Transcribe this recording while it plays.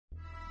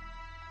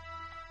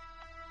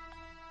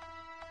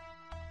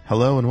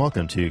Hello and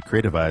welcome to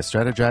Creativize,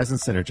 Strategize, and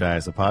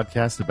Synergize, a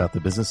podcast about the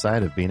business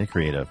side of being a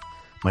creative.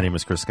 My name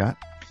is Chris Scott.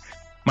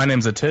 My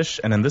name's Atish,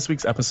 and in this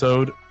week's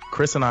episode,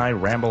 Chris and I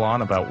ramble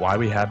on about why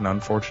we had an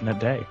unfortunate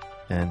day.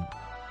 And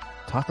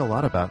talk a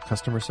lot about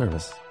customer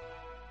service.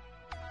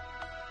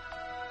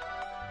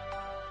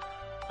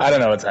 I don't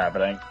know what's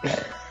happening.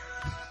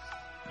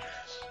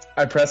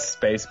 I pressed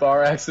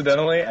spacebar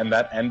accidentally, and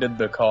that ended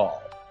the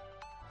call.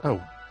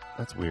 Oh,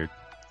 that's weird.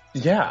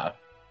 Yeah.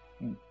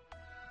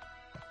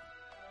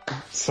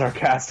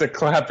 Sarcastic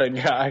clapping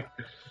guy.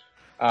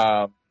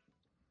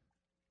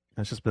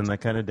 It's just been that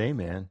kind of day,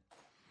 man.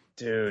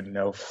 Dude,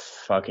 no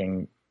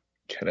fucking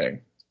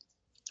kidding.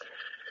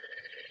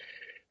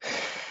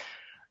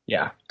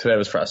 Yeah, today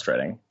was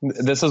frustrating.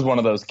 This is one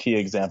of those key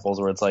examples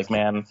where it's like,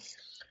 man,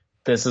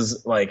 this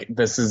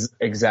is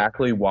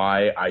exactly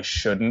why I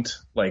shouldn't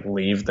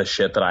leave the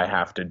shit that I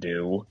have to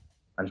do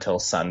until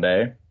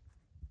Sunday.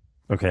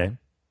 Okay.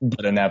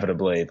 But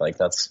inevitably,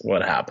 that's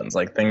what happens.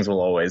 Things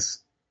will always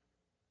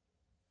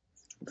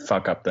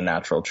fuck up the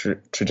natural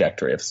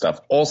trajectory of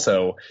stuff.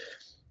 Also,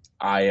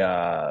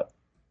 I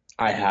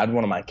had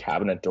one of my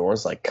cabinet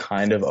doors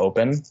kind of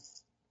open.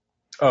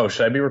 Oh,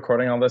 should I be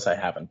recording all this? I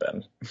haven't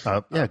been.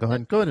 Yeah, go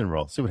ahead and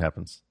roll. See what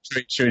happens.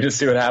 Should we just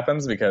see what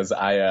happens? Because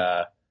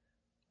I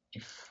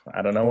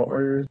don't know what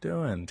we're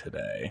doing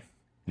today.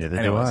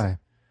 Neither do I.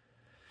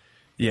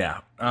 Yeah.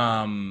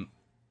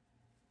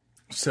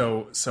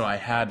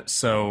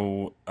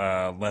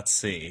 Let's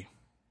see.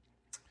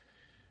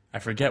 I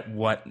forget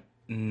what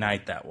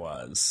night that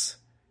was,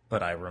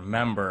 but I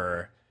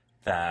remember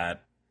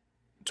that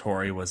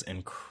Tori was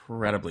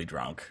incredibly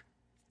drunk.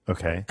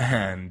 Okay.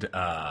 And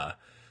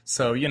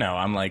so,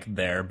 I'm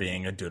there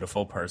being a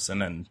dutiful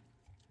person and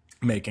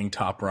making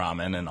top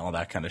ramen and all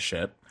that kind of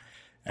shit.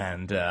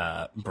 And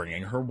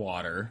bringing her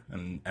water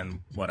and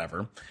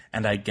whatever.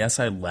 And I guess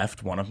I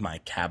left one of my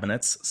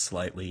cabinets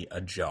slightly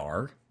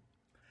ajar.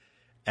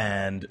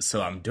 And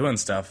so I'm doing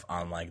stuff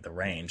on the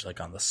range,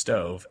 on the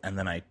stove, and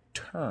then I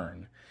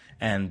turn.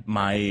 And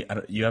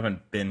you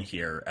haven't been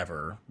here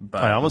ever,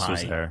 but I almost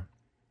was there.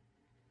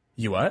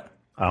 You what?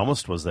 I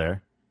almost was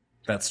there.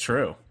 That's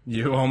true.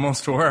 You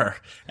almost were.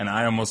 And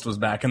I almost was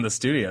back in the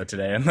studio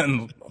today, and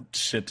then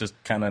shit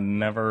just kind of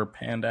never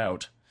panned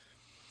out.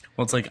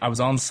 Well, it's I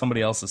was on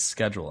somebody else's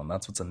schedule, and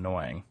that's what's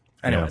annoying.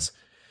 Anyways,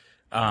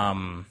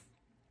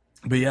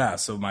 but yeah,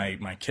 so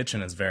my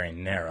kitchen is very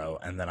narrow,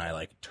 and then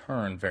I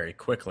turn very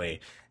quickly,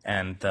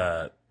 and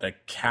the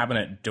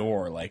cabinet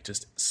door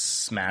just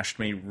smashed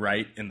me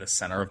right in the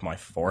center of my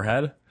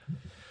forehead.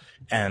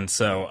 And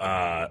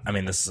so,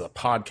 this is a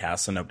podcast,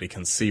 so nobody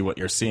can see what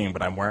you're seeing,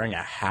 but I'm wearing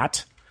a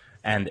hat,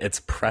 and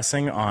it's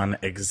pressing on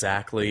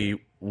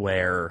exactly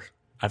where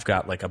I've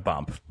got a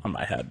bump on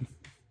my head.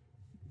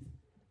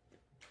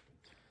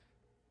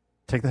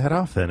 Take the head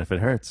off then if it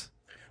hurts.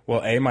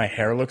 Well, A, my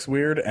hair looks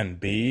weird, and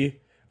B,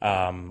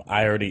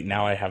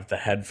 I have the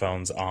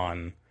headphones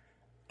on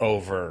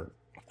over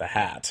the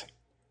hat.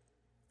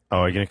 Oh,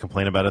 are you going to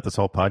complain about it this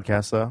whole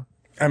podcast, though?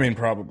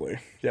 Probably.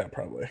 Yeah,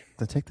 probably.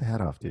 Then take the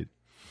hat off, dude.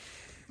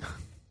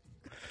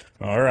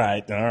 All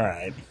right.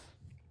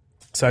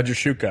 So how'd your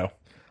shoot go?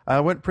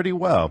 Went pretty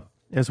well.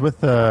 It was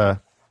with,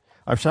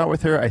 I've shot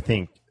with her, I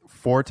think,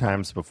 4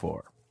 times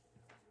before.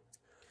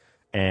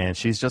 And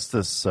she's just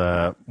this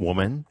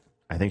woman.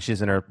 I think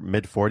she's in her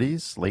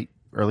mid-40s,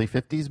 early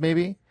 50s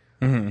maybe.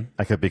 Mm-hmm.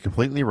 I could be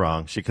completely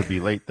wrong. She could be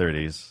late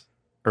 30s,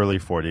 early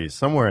 40s,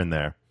 somewhere in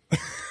there.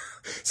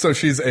 So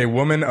she's a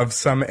woman of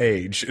some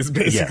age is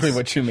basically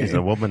what you mean. She's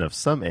a woman of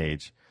some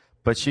age.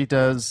 But she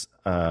does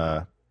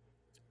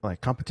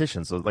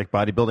competitions, so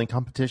bodybuilding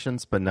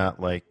competitions, but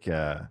not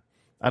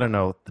I don't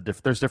know.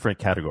 There's different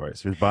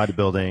categories. There's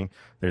bodybuilding,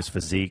 there's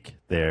physique,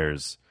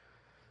 there's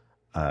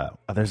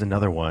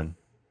another one.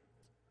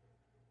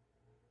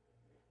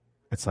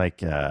 It's I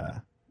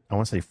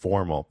want to say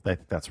formal. I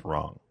think that's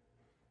wrong.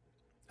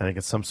 I think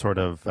it's some sort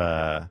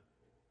of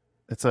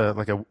it's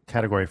a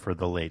category for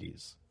the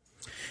ladies.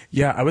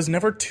 Yeah, I was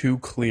never too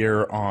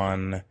clear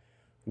on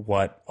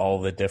what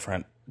all the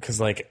different, because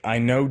I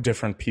know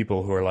different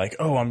people who are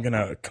oh, I'm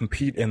gonna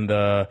compete in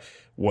the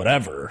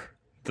whatever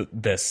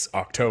this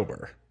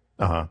October.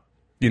 Uh-huh.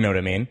 You know what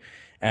I mean?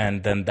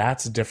 And then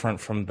that's different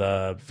from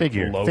the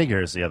figure.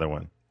 Figure is the other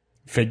one.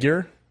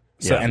 Figure.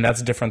 So, yeah. And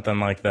that's different than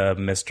the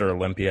Mr.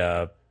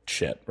 Olympia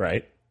shit,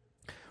 right?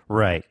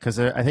 Right, because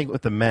I think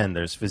with the men,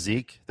 there's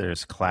physique,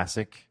 there's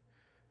classic,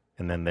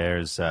 and then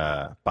there's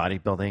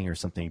bodybuilding or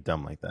something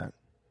dumb like that.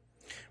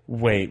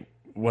 Wait,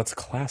 what's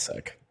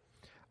classic?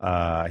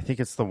 I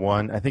think it's the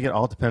one. I think it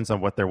all depends on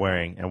what they're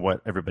wearing and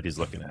what everybody's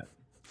looking at.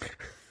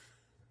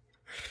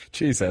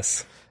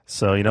 Jesus.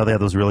 So they have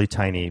those really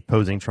tiny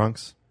posing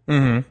trunks.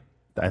 Mm-hmm.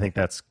 I think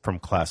that's from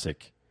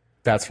classic.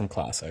 That's from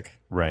classic.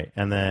 Right,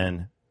 and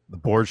then the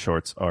board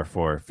shorts are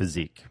for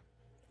physique.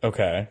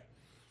 Okay.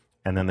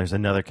 And then there's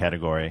another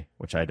category,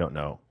 which I don't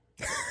know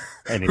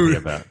anything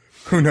about.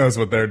 Who knows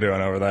what they're doing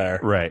over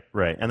there? Right.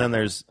 And then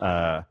there's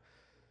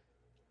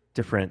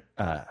different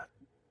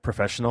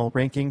professional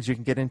rankings you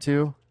can get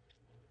into.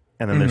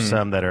 And then there's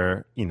some that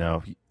are,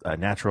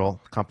 natural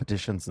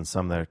competitions and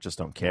some that just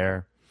don't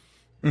care.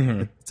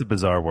 It's a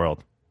bizarre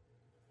world.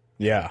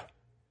 Yeah.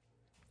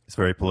 It's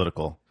very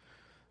political.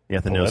 You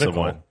have to know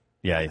someone.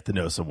 Yeah, you have to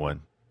know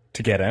someone.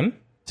 To get in?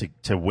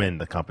 To win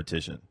the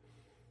competition.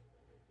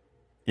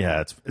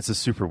 Yeah, it's a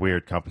super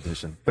weird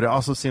competition. But it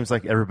also seems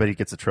like everybody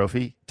gets a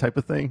trophy type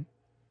of thing.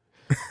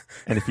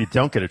 And if you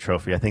don't get a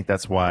trophy, I think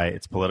that's why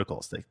it's political.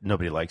 It's like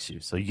nobody likes you,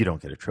 so you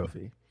don't get a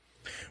trophy.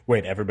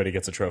 Wait, everybody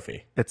gets a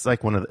trophy? It's like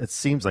it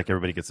seems like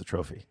everybody gets a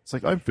trophy. It's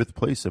like, I'm 5th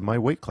place in my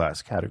weight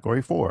class,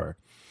 category 4.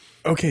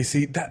 Okay,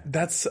 see,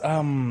 that's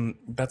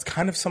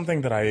kind of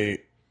something that I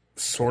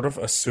sort of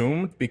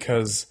assumed,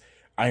 because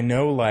I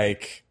know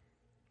like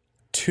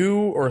 2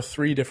 or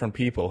 3 different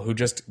people who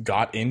just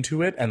got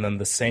into it, and then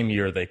the same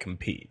year they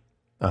compete.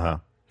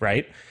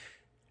 Right?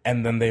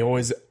 And then they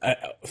always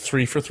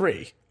 3 for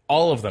 3.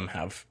 All of them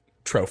have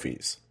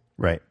trophies.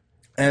 Right.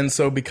 And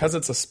so because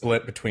it's a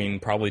split between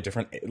probably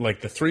different,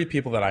 like the 3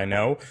 people that I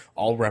know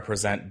all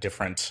represent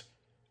different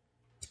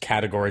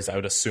categories, I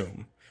would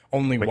assume.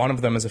 Only one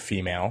of them is a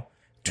female,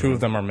 2 of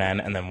them are men,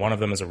 and then one of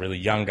them is a really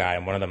young guy,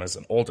 and one of them is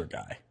an older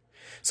guy.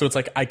 So it's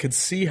like I could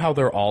see how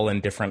they're all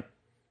in different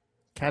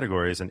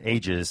categories, and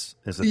ages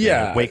is a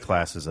thing. Weight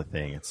class is a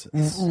thing. It's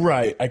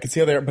right. I could see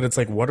how they're, but it's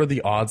like, what are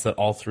the odds that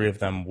all 3 of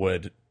them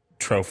would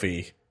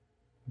trophy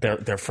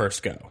their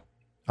first go?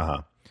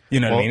 You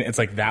know what I mean? It's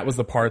like that was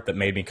the part that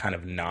made me kind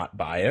of not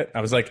buy it.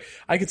 I was like,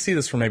 I could see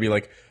this for maybe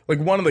like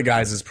one of the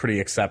guys is pretty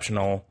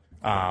exceptional.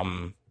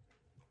 Shout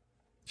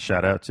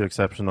out to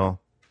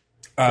exceptional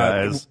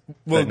guys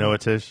that know a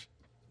Tish.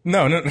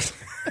 No.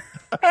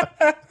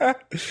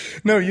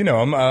 No, you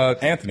know him,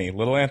 Anthony,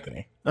 little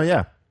Anthony. Oh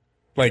yeah.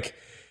 Like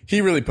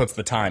he really puts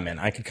the time in.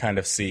 I could kind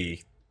of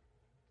see.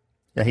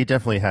 Yeah, he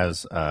definitely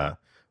has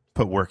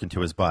put work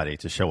into his body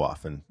to show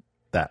off in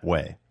that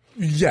way.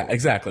 Yeah,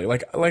 exactly.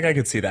 Like I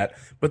could see that.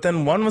 But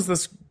then one was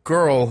this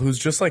girl who's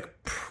just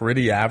like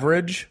pretty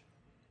average.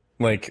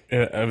 Like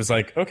I was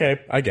like, okay,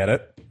 I get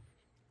it,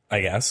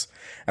 I guess.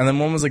 And then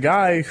one was a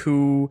guy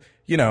who,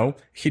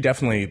 he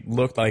definitely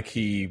looked like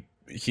he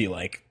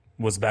like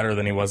was better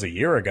than he was a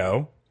year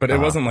ago. But it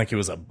wasn't like he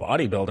was a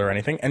bodybuilder or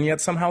anything. And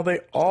yet somehow they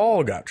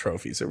all got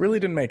trophies. It really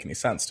didn't make any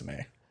sense to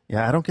me.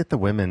 Yeah, I don't get the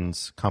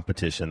women's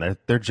competition.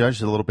 They're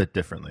judged a little bit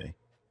differently.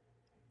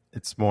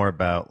 It's more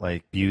about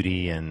like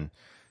beauty and.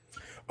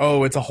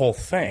 Oh, it's a whole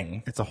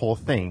thing. It's a whole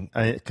thing.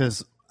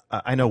 Because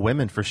I know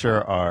women for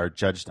sure are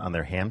judged on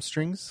their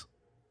hamstrings.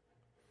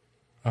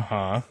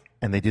 And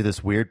they do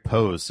this weird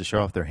pose to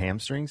show off their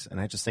hamstrings.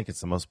 And I just think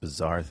it's the most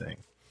bizarre thing.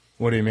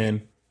 What do you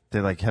mean? They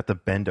like have to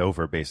bend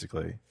over,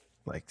 basically.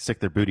 Like stick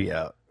their booty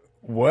out.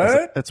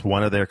 What? That's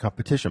one of their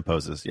competition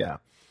poses, yeah.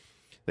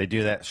 They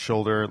do that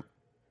shoulder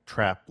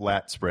trap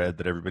lat spread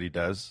that everybody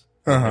does.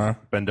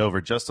 Bend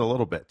over just a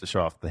little bit to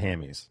show off the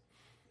hammies.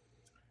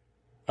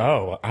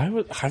 Oh,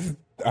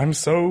 I'm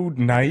so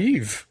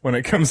naive when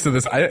it comes to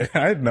this. I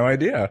had no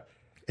idea.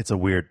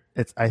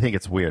 I think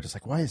it's weird. It's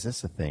like, why is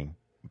this a thing?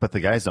 But the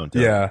guys don't do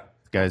it. The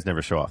guys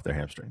never show off their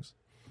hamstrings.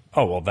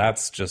 Oh, well,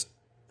 that's just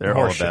they're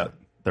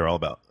all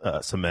about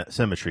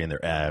symmetry in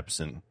their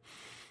abs and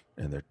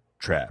their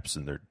traps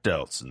and their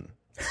delts and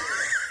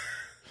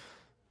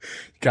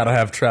gotta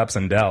have traps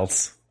and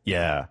delts.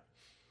 Yeah.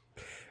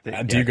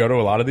 Do you go to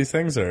a lot of these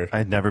things, or?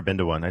 I've never been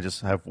to one. I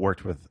just have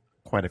worked with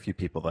quite a few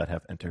people that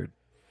have entered.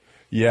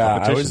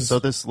 Yeah, so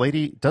this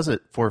lady does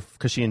it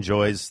because she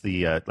enjoys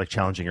the like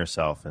challenging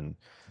herself and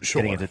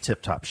getting into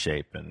tip-top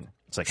shape, and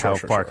it's like how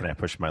far can I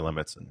push my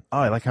limits? And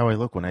I like how I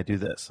look when I do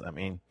this. I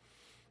mean,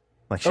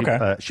 like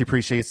she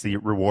appreciates the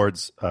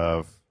rewards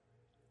of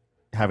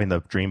having the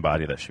dream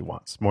body that she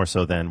wants more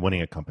so than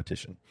winning a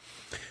competition.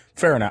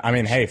 Fair enough. I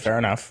mean, hey, fair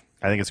enough.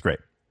 I think it's great.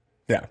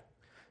 Yeah.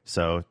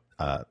 So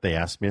they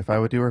asked me if I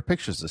would do her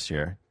pictures this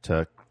year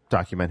to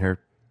document her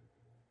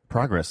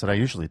progress that I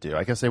usually do.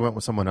 I guess they went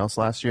with someone else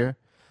last year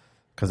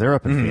because they're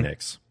up in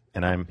Phoenix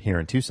and I'm here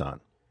in Tucson.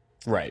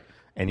 Right.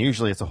 And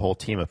usually it's a whole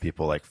team of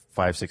people, like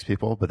 5-6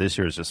 people, but this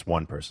year is just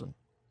one person.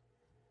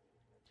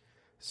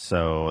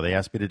 So they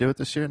asked me to do it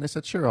this year, and I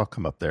said, sure, I'll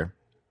come up there.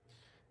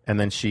 And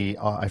then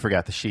I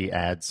forgot that she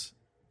adds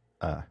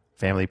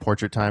family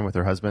portrait time with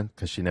her husband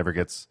because she never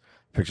gets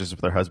pictures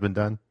with her husband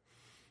done.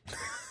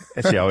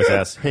 And she always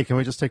asks, hey, can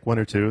we just take 1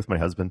 or 2 with my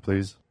husband,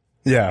 please?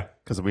 Yeah.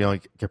 Because we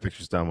only get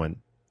pictures done when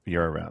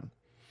you're around.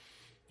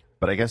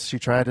 But I guess she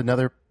tried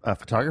another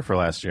photographer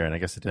last year, and I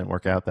guess it didn't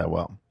work out that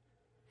well.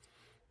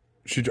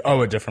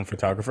 A different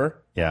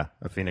photographer? Yeah,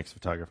 a Phoenix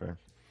photographer.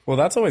 Well,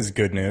 that's always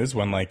good news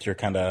when like you're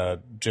kind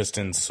of just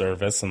in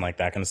service and like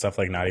that kind of stuff,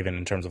 like not even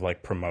in terms of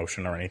like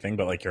promotion or anything,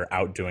 but like you're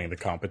outdoing the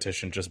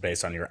competition just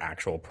based on your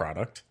actual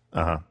product.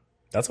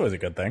 That's always a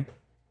good thing.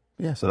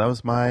 Yeah, so that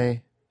was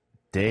my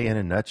day in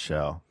a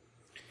nutshell.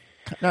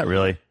 Not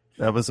really.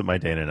 That wasn't my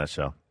day in a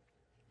nutshell.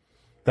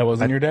 That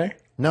wasn't your day?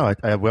 No,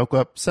 I woke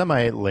up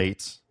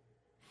semi-late.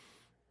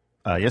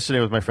 Yesterday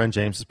was my friend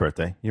James's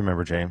birthday. You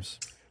remember James?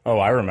 Oh,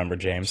 I remember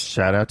James.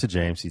 Shout out to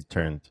James. He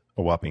turned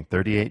a whopping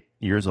 38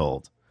 years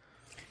old.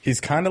 He's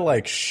kind of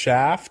like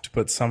Shaft,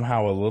 but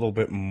somehow a little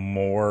bit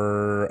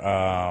more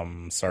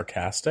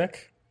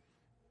sarcastic.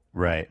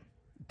 Right.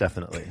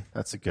 Definitely.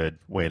 That's a good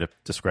way to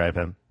describe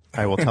him.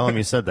 I will tell him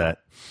you said that.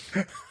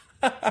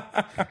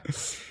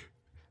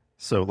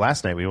 So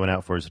last night we went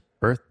out for his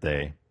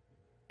birthday,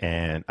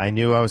 and I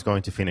knew I was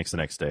going to Phoenix the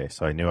next day,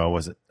 so I knew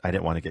I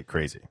didn't want to get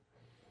crazy.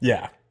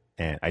 Yeah.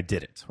 And I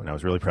did it when I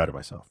was really proud of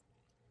myself.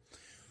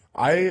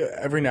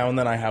 Every now and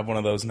then I have one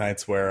of those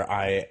nights where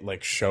I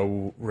like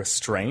show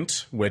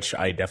restraint, which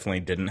I definitely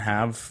didn't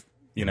have,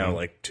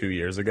 like 2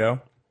 years ago.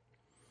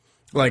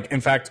 Like,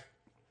 in fact,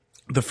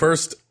 the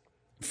first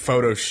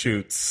photo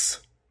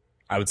shoots,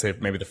 I would say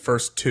maybe the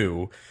first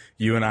two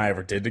you and I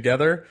ever did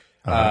together,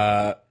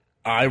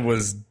 I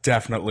was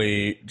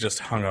definitely just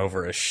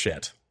hungover as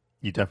shit.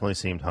 You definitely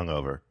seemed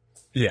hungover.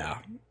 Yeah.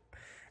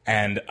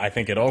 And I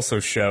think it also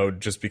showed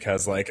just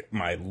because, like,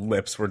 my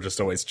lips were just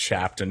always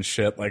chapped and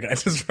shit. Like, I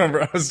just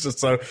remember I was just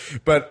so...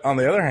 But on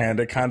the other hand,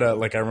 it kind of,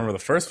 like, I remember the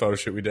first photo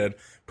shoot we did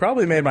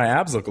probably made my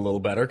abs look a little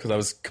better because I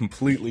was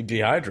completely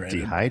dehydrated.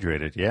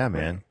 Dehydrated, yeah,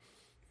 man.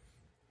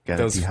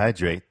 Gotta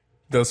dehydrate.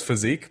 Those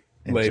physique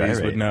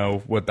ladies would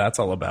know what that's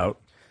all about.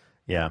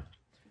 Yeah.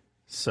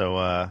 So,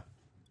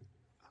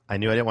 I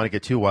knew I didn't want to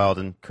get too wild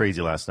and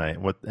crazy last night.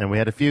 And we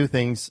had a few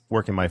things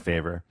work in my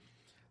favor.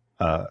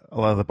 A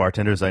lot of the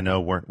bartenders I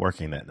know weren't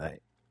working that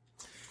night.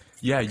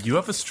 Yeah, you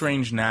have a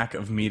strange knack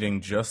of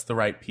meeting just the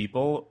right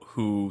people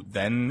who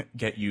then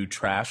get you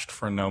trashed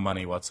for no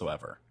money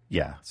whatsoever.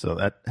 Yeah, so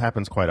that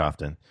happens quite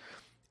often.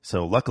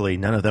 So luckily,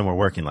 none of them were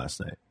working last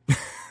night.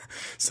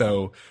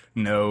 So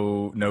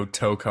no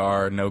tow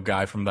car, no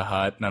guy from the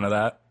hut, none of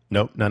that?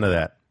 Nope, none of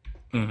that.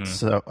 Mm-hmm.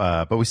 So,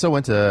 but we still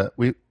went to...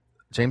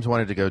 James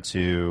wanted to go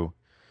to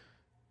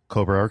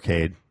Cobra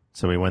Arcade,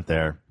 so we went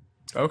there.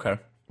 Okay.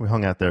 We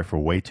hung out there for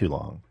way too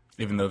long.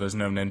 Even though there's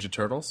no Ninja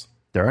Turtles?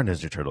 There are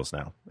Ninja Turtles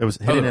now. It was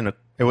hidden in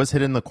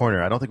the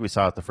corner. I don't think we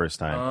saw it the first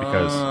time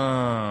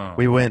because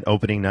we went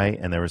opening night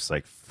and there was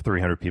like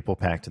 300 people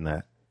packed in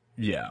that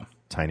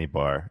tiny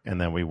bar. And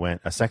then we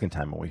went a second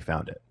time when we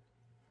found it.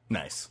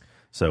 Nice.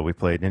 So we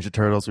played Ninja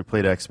Turtles, we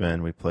played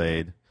X-Men, we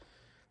played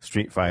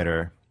Street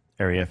Fighter,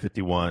 Area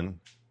 51,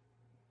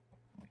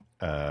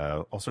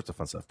 all sorts of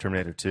fun stuff.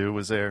 Terminator 2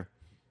 was there.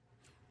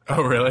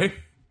 Oh, really?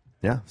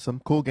 Yeah, some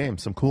cool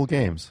games.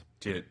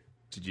 Did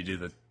you do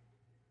the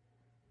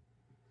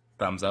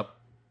thumbs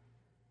up?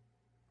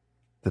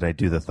 Did I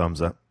do the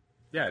thumbs up?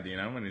 Yeah, do you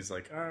know when he's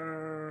like,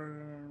 Oh,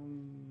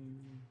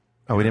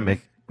 we didn't make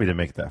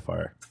it that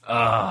far.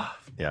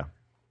 Yeah.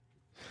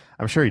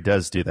 I'm sure he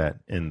does do that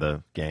in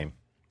the game.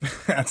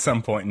 At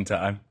some point in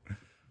time.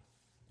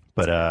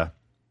 But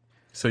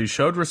so you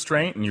showed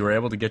restraint and you were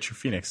able to get your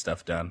Phoenix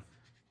stuff done.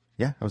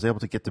 Yeah, I was able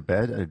to get to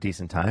bed at a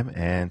decent time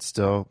and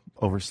still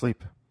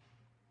oversleep.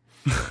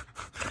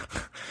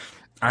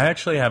 I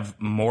actually have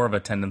more of a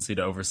tendency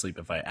to oversleep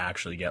if I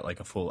actually get like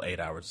a full 8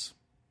 hours.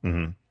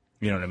 Mm-hmm.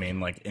 You know what I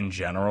mean? Like in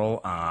general,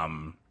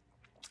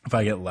 if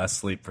I get less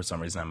sleep for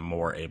some reason, I'm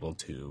more able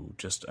to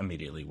just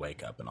immediately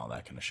wake up and all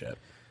that kind of shit.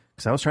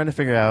 Because I was trying to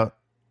figure out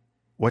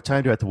what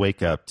time do I have to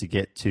wake up to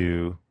get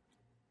to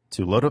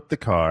load up the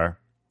car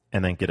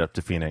and then get up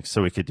to Phoenix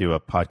so we could do a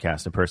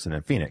podcast in person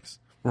in Phoenix.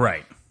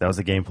 Right. That was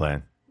the game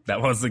plan.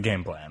 That was the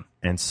game plan.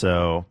 And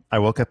so I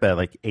woke up at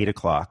like 8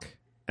 o'clock.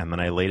 And then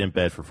I laid in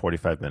bed for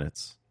 45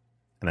 minutes,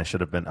 and I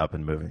should have been up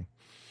and moving.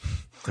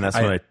 And that's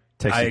when I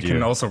texted you. I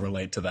can also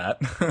relate to that.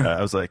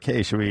 I was like,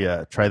 hey, should we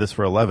try this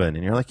for 11?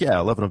 And you're like, yeah,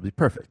 11 will be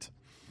perfect.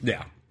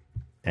 Yeah.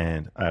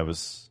 And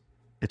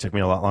it took me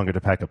a lot longer to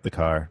pack up the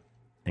car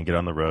and get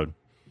on the road.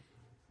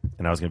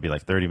 And I was going to be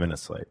like 30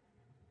 minutes late.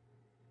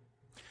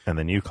 And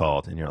then you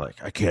called, and you're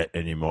like, I can't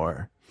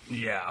anymore.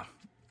 Yeah.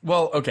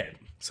 Well, okay.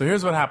 So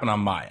here's what happened on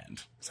my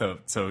end.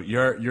 So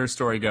your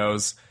story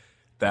goes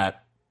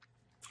that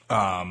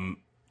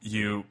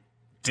you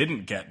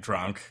didn't get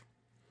drunk,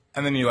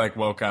 and then you like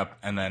woke up,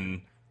 and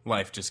then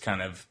life just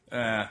kind of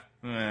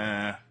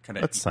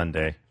It's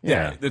Sunday.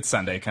 Yeah, it's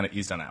Sunday, kind of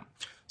eased on out.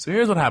 So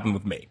here's what happened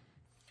with me.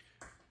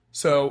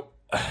 So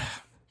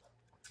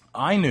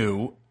I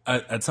knew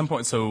at some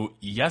point. So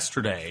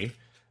yesterday,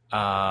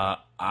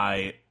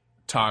 I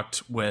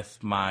talked with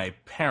my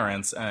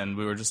parents, and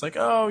we were just like,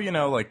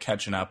 like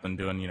catching up and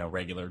doing,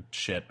 regular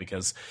shit,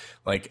 because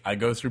like I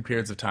go through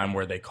periods of time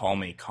where they call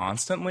me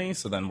constantly,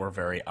 so then we're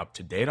very up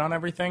to date on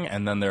everything,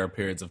 and then there are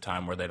periods of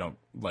time where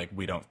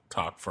we don't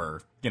talk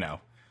for,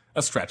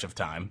 a stretch of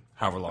time,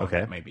 however long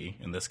that may be.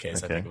 In this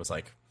case, I think it was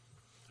like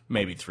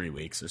maybe 3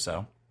 weeks or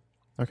so.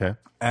 Okay.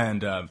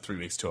 And 3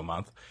 weeks to a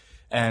month.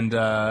 And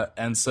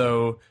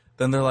so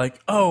then they're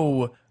like,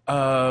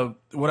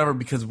 whatever,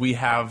 because we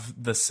have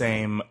the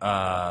same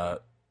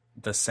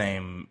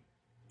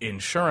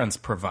insurance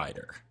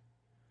provider.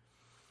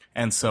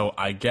 And so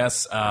I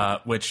guess,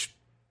 which,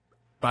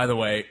 by the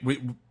way,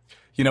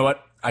 you know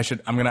what?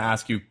 I'm going to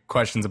ask you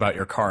questions about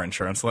your car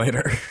insurance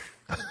later.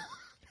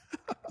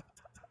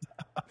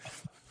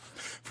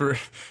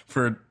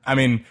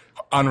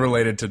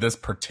 unrelated to this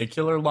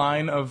particular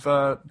line of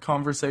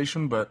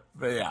conversation, but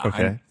yeah.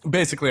 Okay.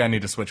 Basically, I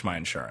need to switch my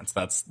insurance.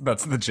 That's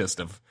the gist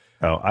of.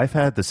 Oh, I've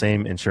had the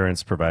same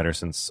insurance provider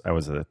since I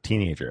was a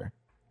teenager.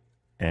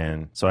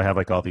 And so I have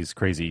like all these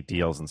crazy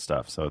deals and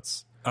stuff. So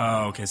it's,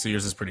 Oh, okay. So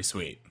yours is pretty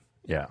sweet.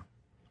 yeah.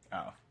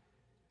 Oh,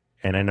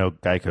 And I know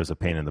Geico's a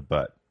pain in the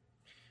butt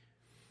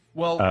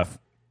well,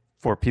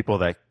 for people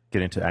that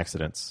get into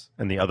accidents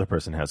and the other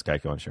person has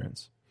Geico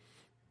insurance.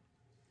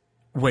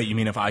 wait. You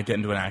mean if I get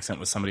into an accident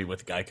with somebody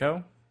with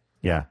Geico?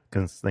 Yeah,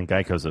 because then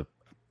Geico's a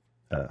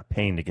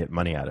pain to get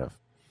money out of.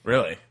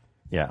 Really?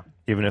 Yeah.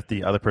 Even if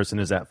the other person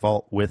is at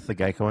fault with the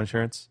Geico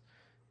insurance,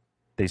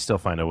 they still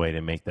find a way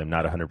to make them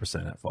not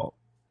 100% at fault.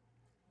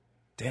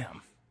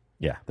 Damn.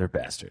 Yeah, they're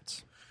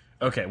bastards.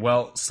 Okay,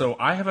 well, so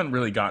I haven't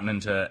really gotten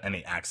into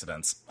any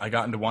accidents. I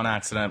got into one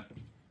accident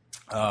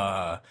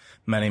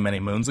many, many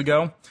moons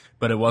ago,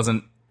 but I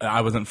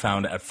wasn't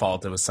found at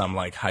fault. It was some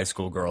like high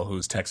school girl who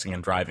was texting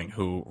and driving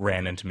who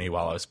ran into me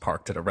while I was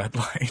parked at a red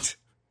light.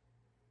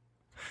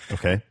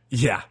 Okay.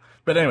 Yeah.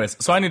 But anyways,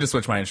 so I need to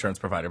switch my insurance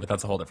provider, but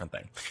that's a whole different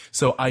thing.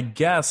 So I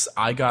guess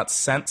I got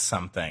sent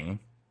something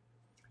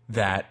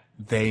that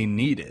they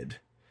needed.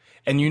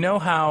 And you know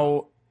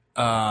how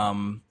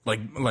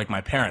like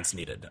my parents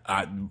needed.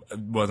 It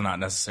was not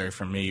necessary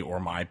for me or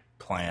my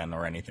plan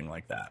or anything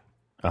like that.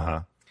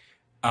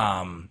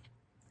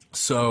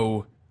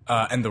 So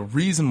and the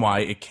reason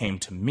why it came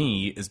to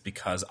me is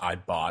because I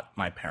bought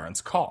my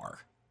parents'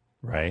 car.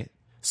 Right.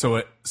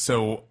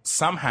 So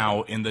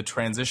somehow in the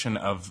transition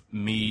of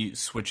me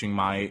switching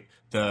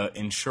the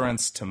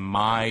insurance to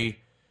my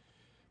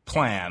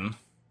plan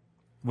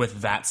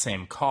with that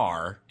same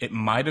car, it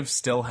might have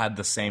still had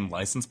the same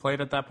license plate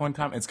at that point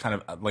in time. It's kind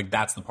of like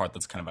that's the part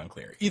that's kind of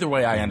unclear. Either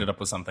way, I ended up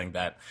with something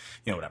that,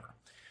 whatever.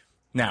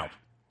 Now,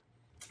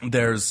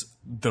 there's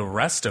the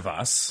rest of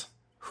us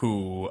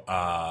who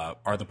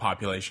are the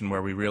population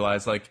where we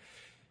realize, like,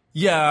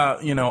 yeah,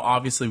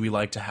 obviously we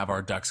like to have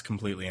our ducks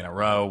completely in a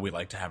row. We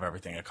like to have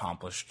everything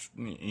accomplished,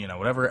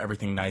 whatever,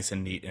 everything nice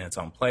and neat in its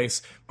own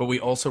place. But we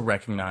also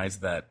recognize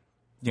that,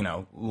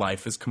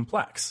 life is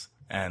complex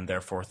and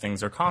therefore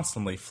things are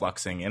constantly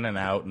fluxing in and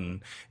out.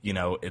 And,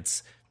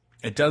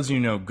 it does you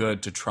no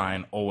good to try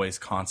and always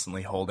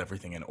constantly hold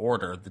everything in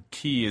order. The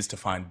key is to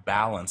find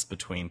balance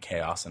between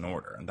chaos and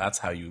order. And that's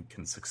how you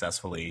can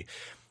successfully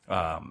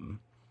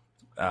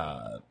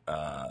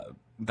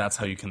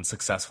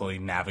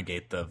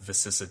navigate the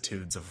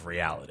vicissitudes of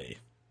reality,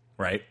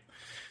 right?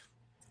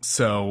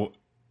 So,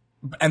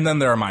 and then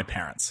there are my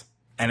parents.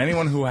 And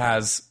anyone who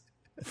has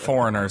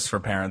foreigners for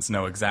parents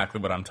know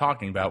exactly what I'm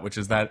talking about, which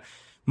is that,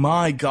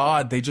 my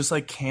God, they just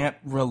like can't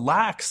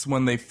relax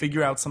when they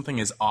figure out something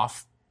is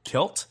off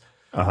kilt.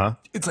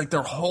 It's like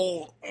their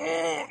whole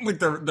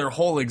their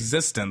whole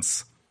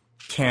existence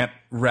can't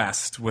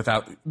rest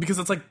without, because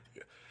it's like,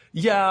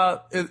 yeah,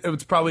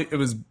 it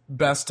was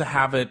best to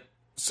have it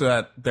so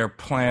that their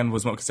plan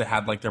was, because it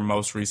had like their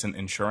most recent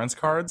insurance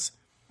cards.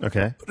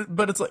 Okay.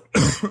 But it's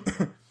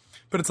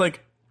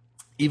like,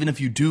 even if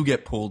you do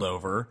get pulled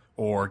over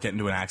or get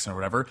into an accident or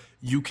whatever,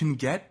 you can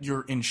get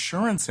your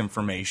insurance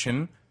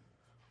information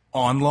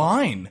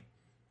online.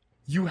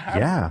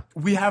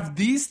 We have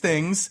these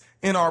things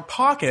in our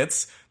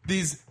pockets,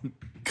 these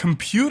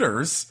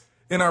computers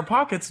in our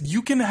pockets.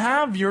 You can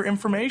have your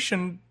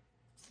information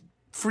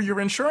for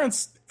your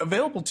insurance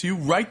available to you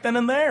right then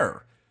and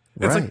there.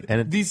 It's Right. like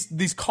And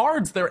these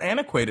cards, they're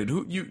antiquated.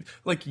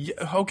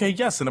 Okay,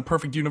 yes, in a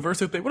perfect universe,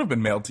 they would have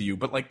been mailed to you,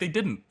 but like they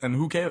didn't, and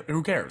who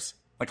cares?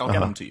 Like, I'll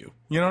get them to you.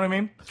 You know what I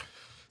mean?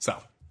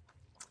 So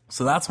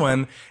that's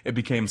when it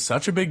became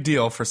such a big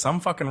deal for some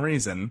fucking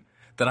reason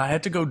that I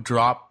had to go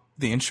drop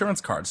the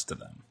insurance cards to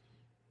them.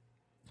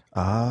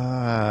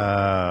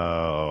 Oh.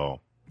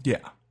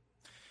 Yeah.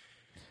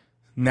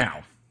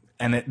 Now,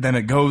 and then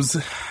it goes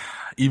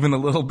even a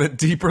little bit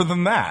deeper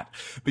than that,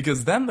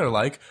 because then they're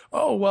like,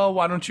 oh, well,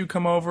 why don't you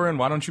come over and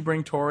why don't you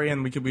bring Tori,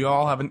 and we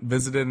all haven't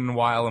visited in a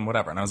while and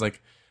whatever. And I was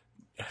like,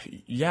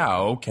 yeah,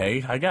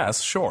 okay, I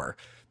guess, sure.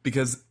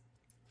 Because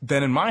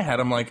then in my head,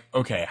 I'm like,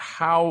 okay,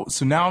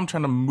 so now I'm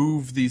trying to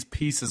move these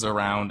pieces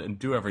around and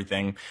do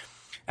everything.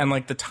 And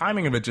like the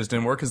timing of it just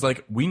didn't work, because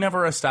like we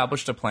never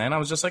established a plan. I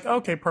was just like,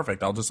 okay,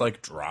 perfect. I'll just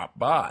like drop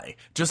by.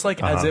 Just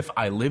like as if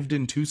I lived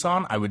in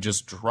Tucson, I would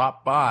just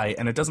drop by,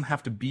 and it doesn't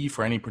have to be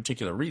for any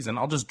particular reason.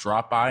 I'll just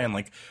drop by and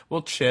like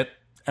we'll chit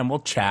and we'll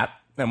chat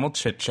and we'll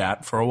chit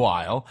chat for a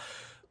while.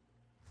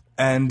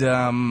 And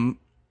then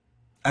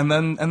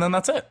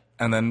that's it.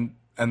 And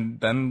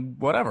then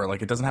whatever.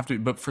 Like it doesn't have to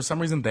be, but for some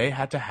reason they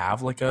had to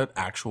have like an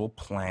actual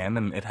plan,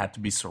 and it had to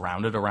be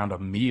surrounded around a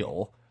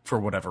meal for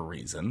whatever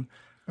reason.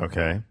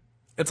 Okay.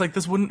 It's like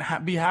this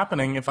wouldn't be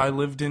happening if I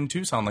lived in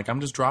Tucson. Like I'm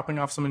just dropping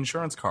off some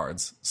insurance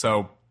cards.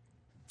 So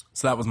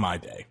that was my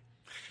day.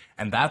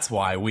 And that's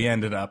why we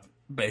ended up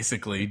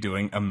basically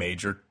doing a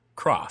major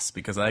cross,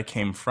 because I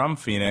came from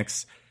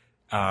Phoenix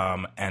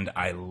and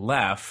I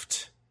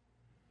left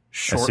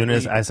shortly.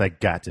 As soon as I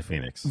got to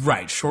Phoenix.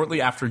 Right.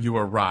 Shortly after you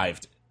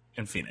arrived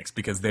in Phoenix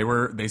because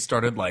they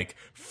started like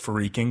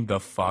freaking the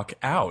fuck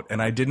out.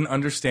 And I didn't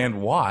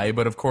understand why,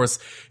 but of course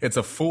it's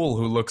a fool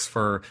who looks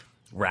for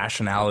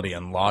rationality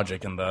and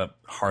logic in the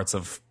hearts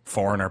of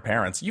foreigner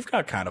parents. You've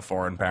got kind of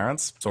foreign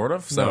parents, sort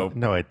of. So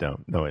No, I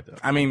don't. No, I don't.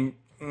 I mean,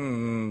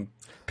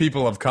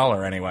 people of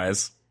color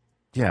anyways.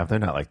 Yeah, they're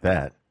not like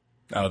that.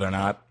 Oh, they're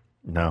not?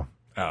 No.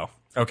 Oh.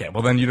 Okay,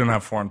 well then you don't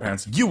have foreign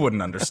parents. You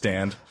wouldn't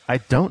understand. I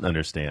don't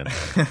understand.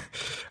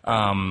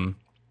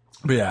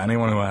 But yeah,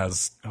 anyone who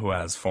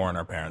has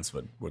foreigner parents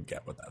would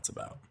get what that's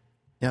about.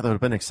 Yeah, that would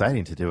have been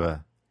exciting to do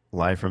a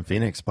live from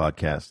Phoenix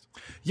podcast.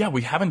 Yeah,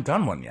 we haven't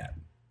done one yet.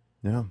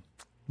 Yeah.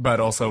 But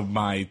also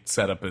my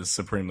setup is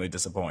supremely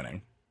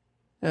disappointing.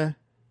 Yeah.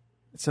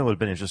 It still would have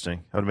been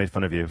interesting. I would have made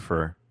fun of you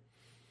for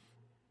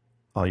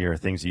all your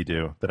things you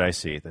do that I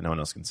see that no one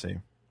else can see.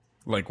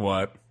 Like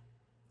what?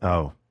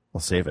 Oh,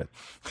 we'll save it.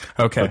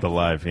 Okay. For the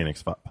live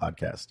Phoenix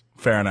podcast.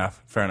 Fair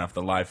enough.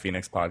 The live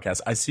Phoenix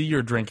podcast. I see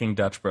you're drinking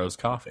Dutch Bros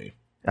coffee.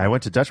 I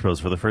went to Dutch Bros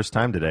for the first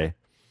time today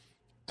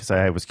because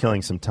I was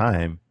killing some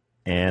time,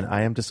 and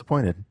I am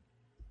disappointed.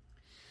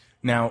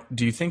 Now,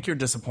 do you think you're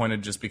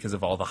disappointed just because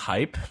of all the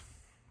hype?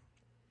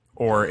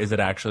 Or is it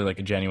actually like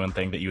a genuine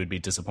thing that you would be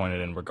disappointed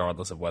in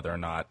regardless of whether or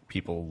not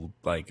people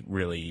like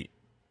really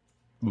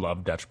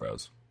love Dutch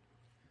Bros?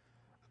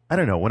 I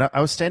don't know. When I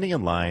was standing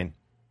in line,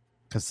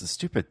 because the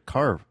stupid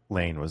car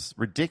lane was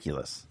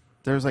ridiculous.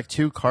 There was like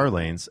 2 car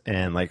lanes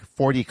and like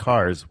 40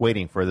 cars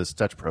waiting for this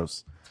Dutch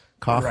Bros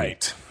coffee.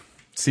 Right.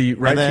 See,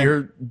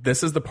 here,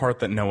 this is the part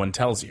that no one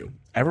tells you.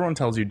 Everyone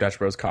tells you Dutch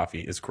Bros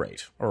coffee is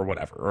great or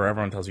whatever, or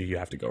everyone tells you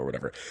have to go or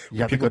whatever.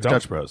 You have to go to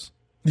Dutch Bros.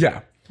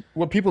 Yeah.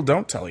 What people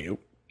don't tell you,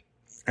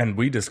 and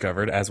we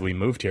discovered as we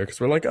moved here, because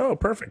we're like, oh,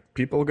 perfect.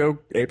 People go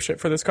apeshit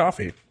for this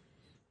coffee.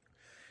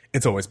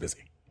 It's always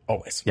busy.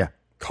 Always. Yeah.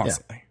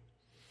 Constantly. Yeah.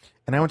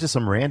 And I went to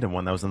some random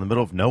one that was in the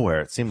middle of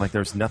nowhere. It seemed like there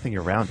was nothing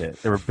around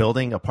it. They were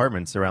building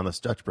apartments around this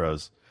Dutch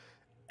Bros.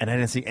 And I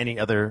didn't see any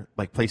other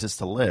like places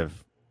to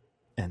live.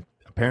 And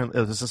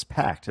apparently it was just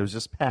packed. It was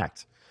just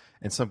packed.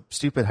 And some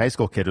stupid high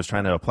school kid was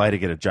trying to apply to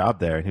get a job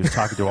there. And he was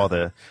talking to all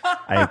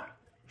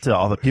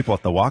the people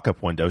at the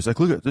walk-up window. He's like,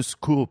 look at this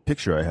cool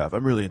picture I have.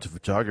 I'm really into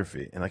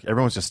photography. And like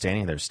everyone's just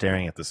standing there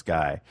staring at this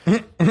guy,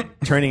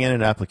 turning in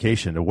an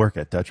application to work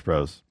at Dutch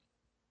Bros.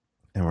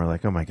 And we're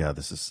like, oh my God,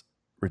 this is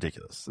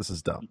ridiculous. This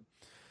is dumb.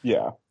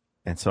 Yeah.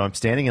 And so I'm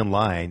standing in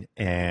line,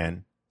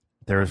 and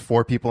there were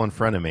 4 people in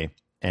front of me.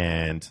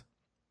 And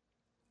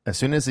as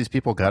soon as these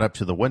people got up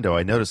to the window,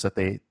 I noticed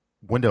that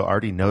window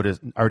already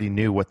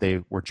knew what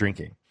they were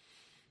drinking.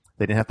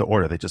 They didn't have to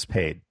order; they just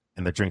paid,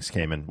 and the drinks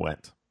came and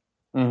went.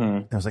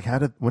 Mm-hmm. I was like,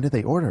 when did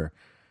they order?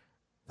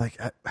 Like,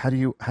 how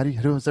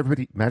does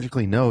everybody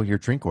magically know your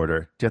drink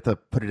order? Do you have to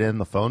put it in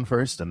the phone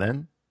first and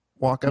then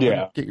walk up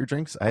and get your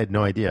drinks? I had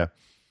no idea.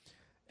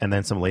 And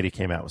then some lady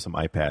came out with some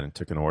iPad and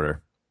took an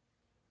order.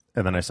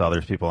 And then I saw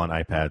there's people on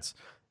iPads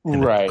in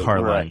the car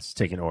lines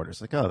taking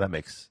orders. Like, oh,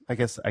 I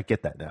guess I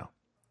get that now.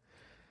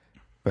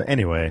 But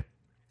anyway,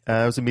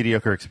 it was a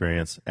mediocre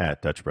experience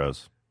at Dutch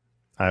Bros.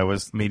 I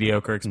was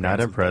mediocre experience not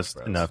impressed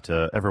enough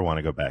to ever want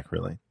to go back,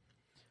 really.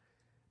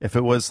 If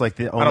it was like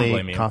the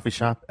only coffee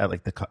shop at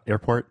like the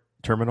airport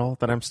terminal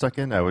that I'm stuck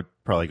in, I would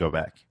probably go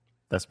back.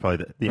 That's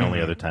probably the only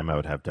other time I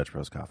would have Dutch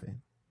Bros coffee.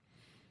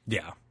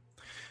 Yeah.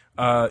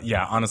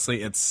 Yeah,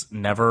 honestly, it's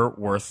never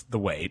worth the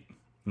wait,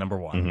 number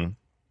one. Mm-hmm.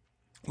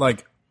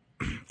 Like,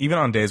 even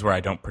on days where I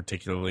don't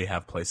particularly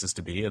have places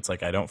to be, it's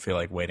like I don't feel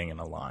like waiting in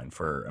a line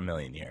for a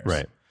million years.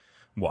 Right.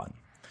 1.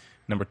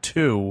 Number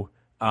 2,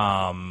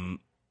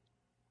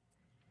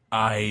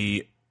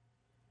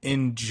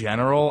 in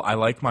general, I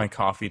like my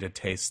coffee to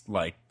taste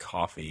like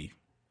coffee.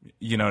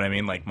 You know what I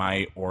mean? Like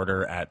my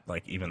order at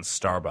like even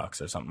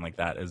Starbucks or something like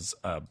that is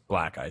a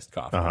black iced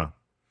coffee. Uh-huh.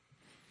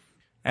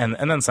 And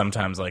then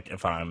sometimes, like,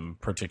 if I'm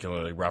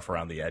particularly rough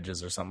around the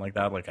edges or something like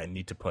that, like, I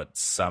need to put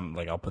some,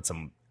 like, I'll put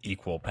some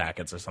equal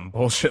packets or some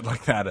bullshit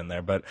like that in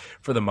there. But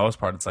for the most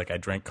part, it's like I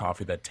drink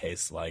coffee that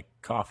tastes like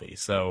coffee.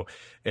 So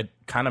it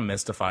kind of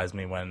mystifies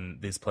me when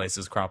these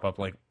places crop up.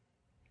 Like,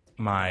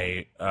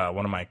 one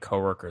of my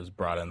coworkers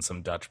brought in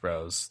some Dutch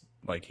Bros.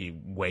 Like, he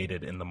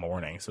waited in the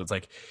morning. So it's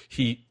like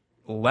he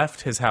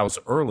left his house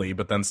early,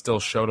 but then still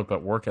showed up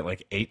at work at,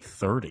 like,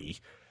 8:30.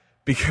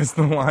 Because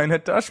the line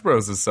at Dutch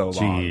Bros is so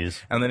long.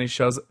 Jeez. And then he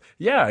shows...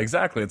 Yeah,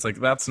 exactly. It's like,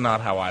 that's not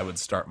how I would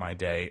start my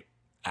day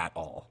at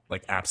all.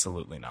 Like,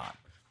 absolutely not.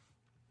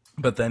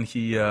 But then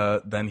he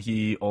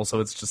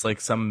also... It's just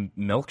like some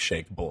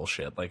milkshake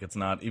bullshit. Like, it's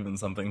not even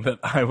something that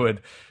I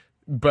would...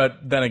 But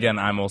then again,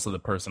 I'm also the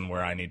person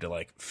where I need to,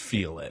 like,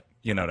 feel it.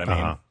 You know what I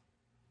mean? Uh-huh.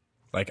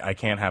 Like, I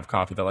can't have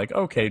coffee that, like,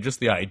 okay,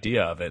 just the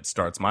idea of it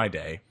starts my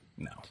day.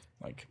 No.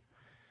 Like...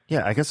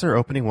 Yeah, I guess they're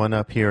opening one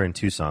up here in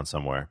Tucson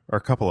somewhere, or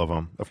a couple of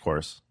them, of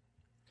course.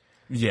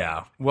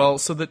 Yeah. Well,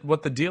 so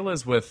what the deal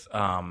is with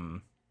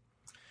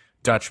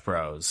Dutch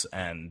Bros,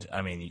 and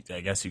I mean,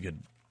 I guess you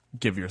could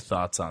give your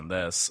thoughts on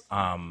this.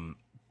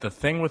 The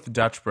thing with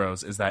Dutch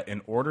Bros is that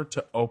in order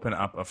to open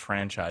up a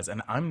franchise,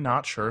 and I'm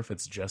not sure if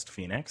it's just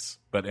Phoenix,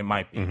 but it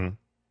might be. Mm-hmm.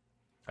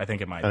 I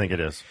think it might. I think it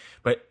is.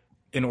 But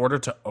in order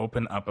to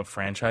open up a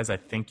franchise, I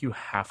think you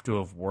have to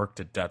have worked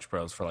at Dutch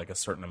Bros for like a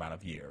certain amount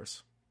of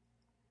years.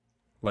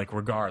 Like,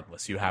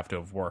 regardless, you have to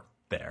have worked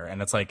there.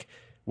 And it's like,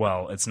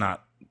 well, it's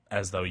not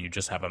as though you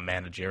just have a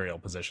managerial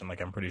position.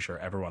 Like, I'm pretty sure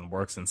everyone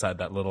works inside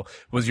that little.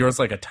 Was yours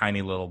like a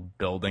tiny little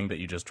building that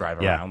you just drive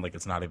around? Like,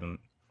 it's not even.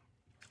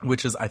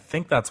 Which is, I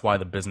think that's why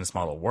the business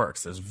model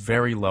works. There's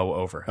very low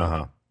overhead.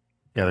 Uh-huh.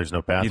 Yeah, there's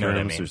no bathrooms. You know what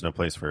I mean? There's no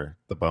place for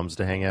the bums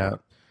to hang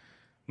out.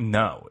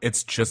 No,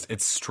 it's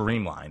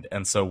streamlined.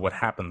 And so what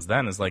happens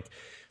then is like,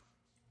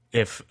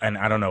 and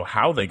I don't know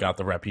how they got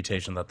the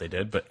reputation that they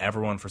did, but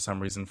everyone for some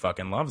reason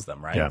fucking loves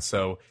them, right? Yeah.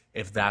 So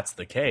if that's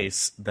the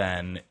case,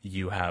 then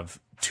you have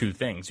two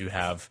things. You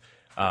have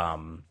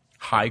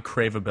high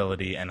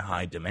craveability and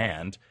high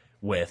demand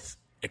with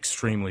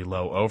extremely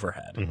low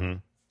overhead. Mm-hmm.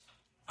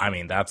 I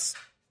mean, that's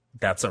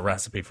a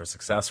recipe for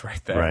success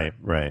right there. Right,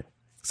 right.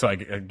 So I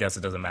guess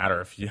it doesn't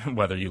matter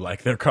whether you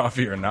like their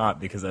coffee or not,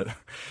 because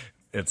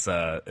it's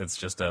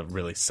just a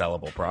really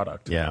sellable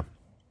product. Yeah.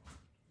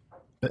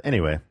 But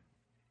anyway.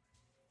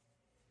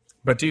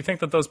 But do you think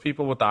that those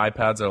people with the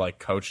iPads are like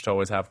coached to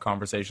always have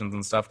conversations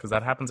and stuff? Because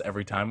that happens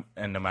every time,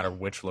 and no matter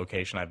which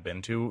location I've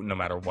been to, no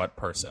matter what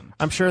person.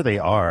 I'm sure they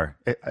are.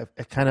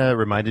 It kind of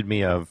reminded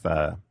me of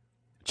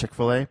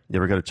Chick-fil-A. You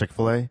ever go to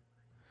Chick-fil-A?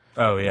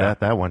 Oh, yeah.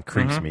 That one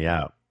creeps me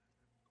out.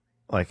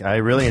 Like, I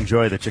really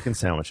enjoy the chicken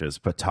sandwiches,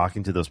 but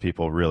talking to those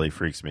people really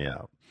freaks me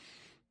out.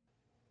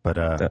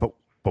 But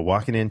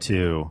walking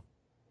into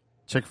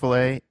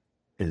Chick-fil-A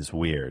is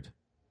weird.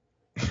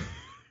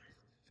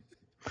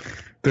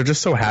 They're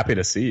just so happy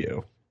to see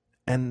you.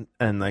 And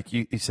like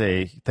you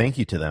say thank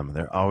you to them.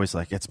 They're always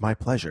like, it's my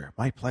pleasure.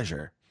 My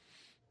pleasure.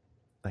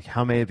 Like,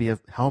 how may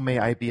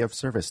I be of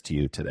service to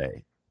you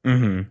today?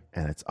 Mm-hmm.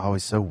 And it's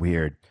always so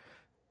weird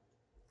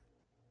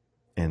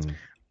and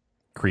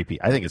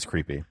creepy. I think it's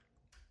creepy.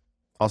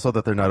 Also,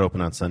 that they're not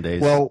open on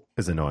Sundays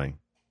is annoying.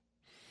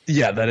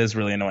 Yeah, that is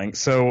really annoying.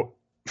 So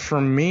for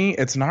me,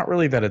 it's not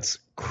really that it's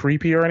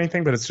creepy or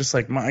anything, but it's just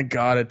like, my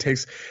God,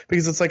 because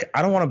it's like,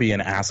 I don't want to be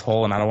an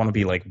asshole and I don't want to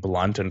be like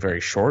blunt and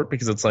very short,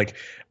 because it's like,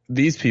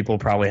 these people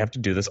probably have to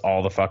do this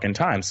all the fucking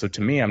time. So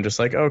to me, I'm just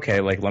like, okay,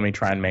 like, let me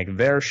try and make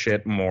their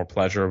shit more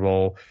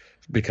pleasurable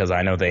because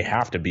I know they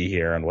have to be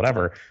here and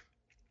whatever.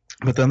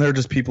 But then there are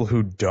just people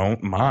who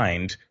don't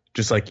mind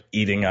just like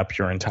eating up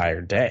your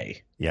entire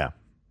day. Yeah.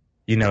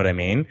 You know what I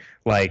mean?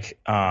 Like,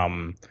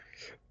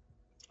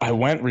 I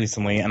went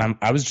recently and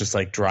I was just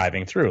like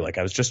driving through. Like,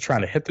 I was just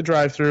trying to hit the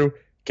drive-through,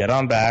 get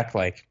on back.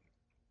 Like,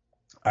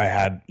 I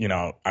had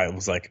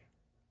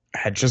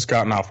just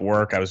gotten off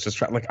work. I was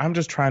just I'm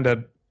just trying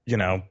to, get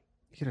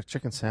a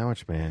chicken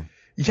sandwich, man.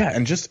 Yeah.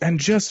 And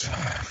just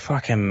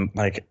fucking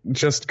like,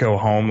 just go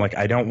home. Like,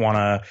 I don't want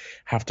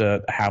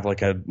to have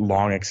like a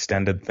long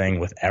extended thing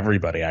with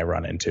everybody I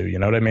run into. You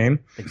know what I mean?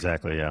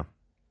 Exactly. Yeah.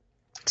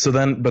 So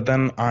then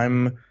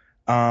I'm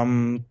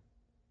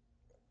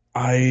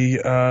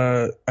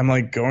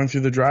like going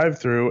through the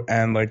drive-through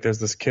and like there's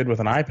this kid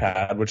with an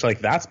iPad, which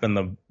like I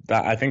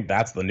think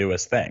that's the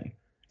newest thing.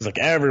 It's like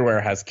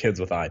everywhere has kids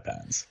with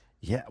iPads.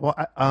 Yeah, well,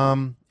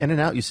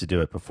 In-N-Out used to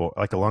do it before,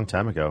 like a long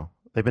time ago.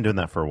 They've been doing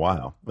that for a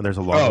while. When there's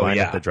a long line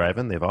at the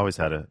drive-in, they've always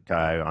had a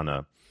guy on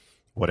a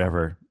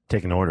whatever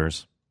taking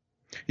orders.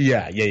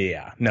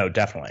 Yeah. No,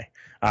 definitely.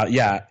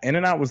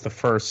 In-N-Out was the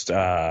first.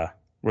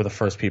 Were the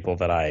first people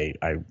that I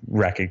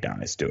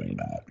recognized doing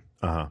that.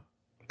 Uh-huh.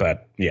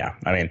 But yeah,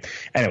 I mean,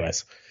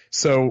 anyways.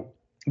 So,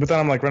 but then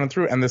I'm like running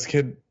through, and this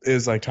kid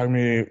is like talking to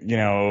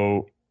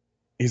me,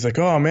 he's like,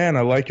 "Oh man,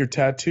 I like your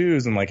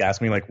tattoos," and like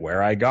asked me like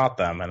where I got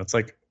them, and it's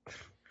like,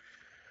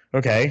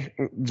 okay,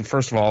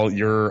 first of all,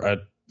 you're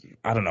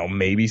I don't know,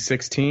 maybe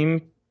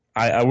 16.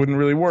 I wouldn't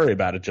really worry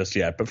about it just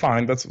yet, but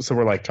fine. So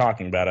we're like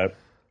talking about it,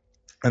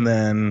 and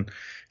then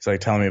he's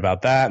like telling me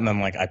about that, and then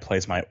like I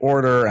place my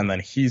order, and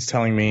then he's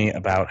telling me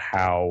about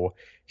how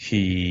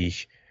he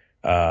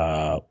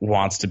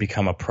wants to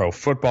become a pro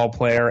football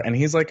player, and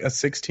he's like a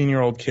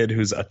 16-year-old kid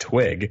who's a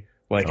twig,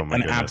 like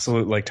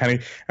absolute like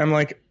tiny. I'm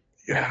like,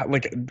 yeah,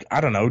 like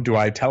I don't know. Do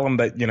I tell him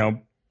that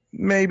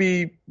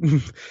maybe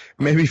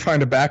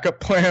find a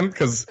backup plan?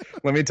 Because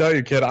let me tell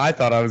you, kid, I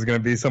thought I was going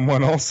to be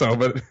someone also,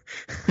 but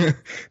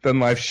then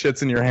life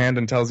shits in your hand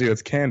and tells you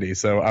it's candy.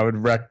 So I would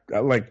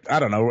I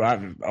don't know. I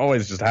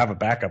always just have a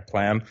backup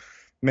plan.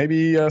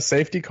 Maybe a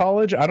safety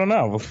college. I don't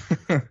know.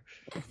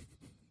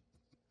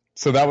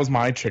 So that was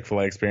my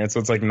Chick-fil-A experience.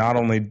 So it's like, not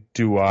only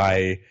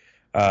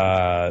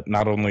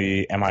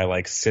am I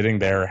like sitting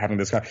there having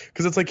this guy,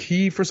 because it's like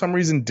he for some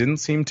reason didn't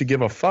seem to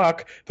give a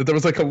fuck that there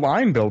was like a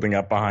line building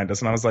up behind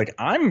us, and I was like,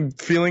 I'm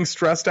feeling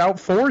stressed out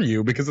for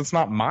you because it's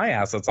not my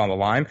assets on the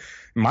line.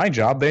 My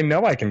job, they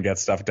know I can get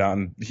stuff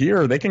done.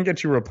 Here they can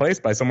get you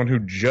replaced by someone who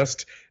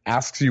just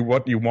asks you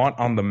what you want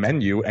on the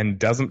menu and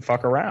doesn't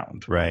fuck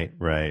around. Right.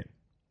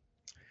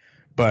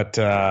 But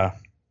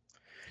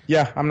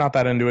yeah, I'm not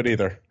that into it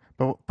either.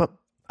 But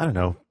I don't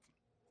know.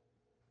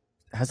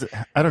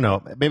 I don't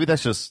know. Maybe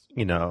that's just,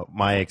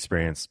 my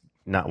experience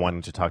not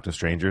wanting to talk to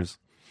strangers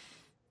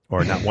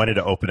or not wanting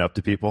to open up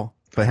to people,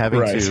 but having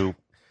to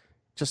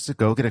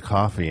go get a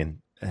coffee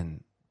and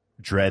and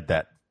dread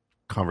that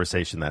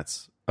conversation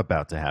that's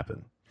about to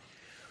happen.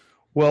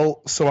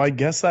 Well, so I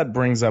guess that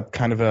brings up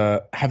kind of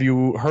a. Have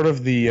you heard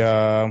of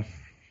the?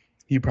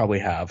 You probably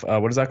have.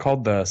 What is that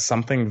called? The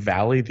something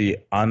valley. The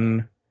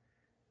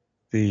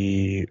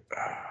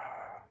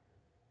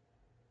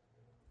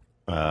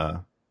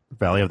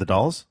Valley of the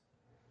Dolls?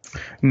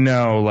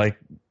 No, like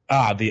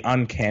the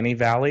uncanny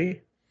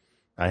valley.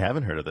 I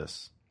haven't heard of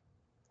this.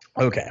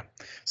 Okay,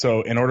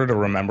 so in order to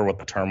remember what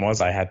the term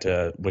was, I had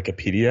to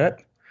Wikipedia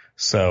it,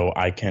 so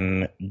I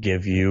can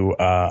give you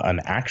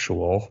an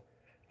actual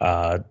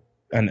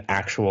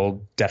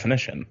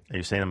definition. Are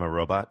you saying I'm a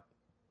robot?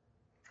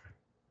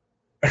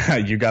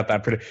 You got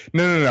that pretty.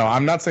 No.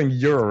 I'm not saying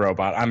you're a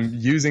robot. I'm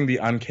using the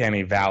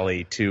uncanny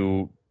valley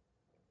to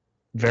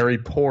very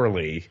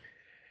poorly.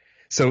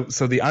 So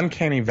the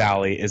uncanny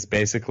valley is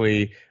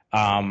basically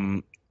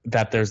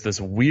that there's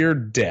this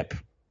weird dip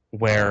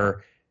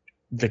where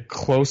the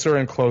closer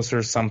and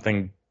closer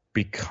something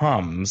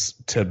becomes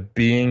to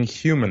being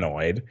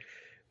humanoid,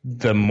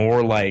 the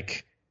more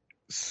like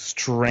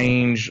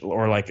strange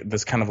or like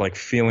this kind of like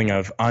feeling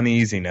of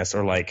uneasiness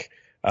or like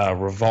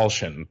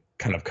revulsion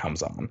kind of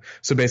comes on.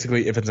 So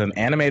basically, if it's an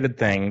animated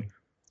thing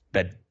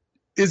that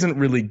isn't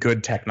really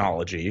good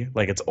technology,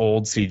 like it's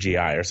old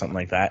CGI or something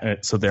like that,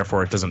 and so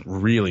therefore it doesn't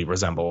really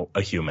resemble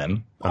a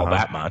human all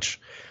that much,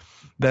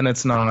 then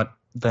it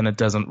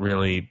doesn't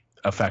really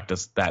affect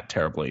us that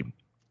terribly.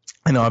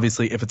 And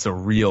obviously, if it's a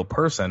real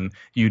person,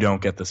 you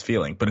don't get this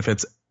feeling. But if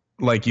it's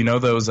like,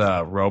 those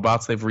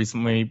robots they've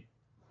recently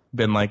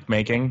been like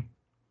making,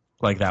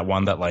 like that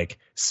one that like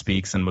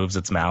speaks and moves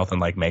its mouth and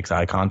like makes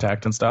eye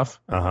contact and stuff.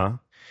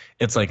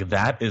 It's like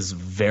that is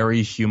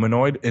very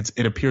humanoid.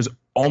 It appears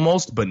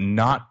almost, but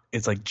not.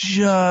 It's like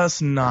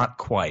just not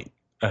quite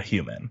a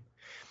human.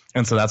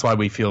 And so that's why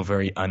we feel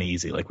very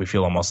uneasy. Like we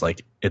feel almost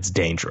like it's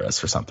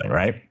dangerous or something,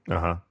 right?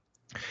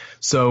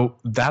 So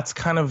that's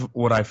kind of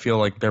what I feel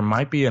like. There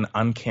might be an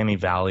uncanny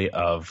valley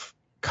of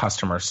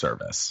customer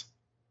service.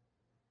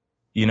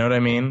 You know what I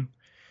mean?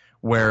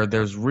 Where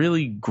there's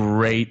really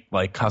great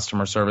like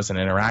customer service and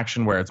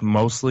interaction where it's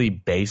mostly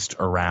based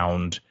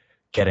around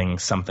getting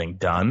something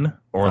done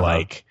or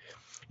like,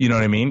 you know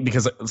what I mean?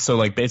 Because so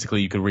like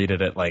basically you could read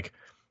it at like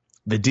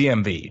the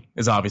DMV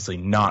is obviously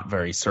not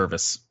very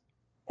service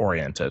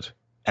oriented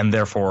and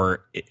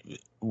therefore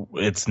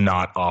it's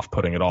not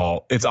off-putting at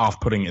all. It's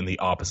off-putting in the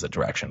opposite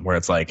direction where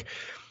it's like,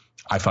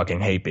 I fucking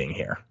hate being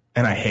here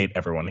and I hate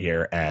everyone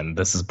here and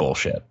this is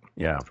bullshit.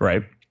 Yeah.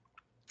 Right.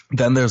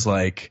 Then there's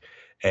like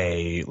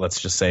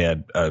let's just say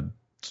a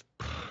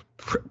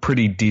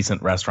pretty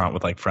decent restaurant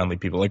with like friendly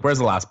people. Like where's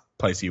the last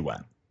place you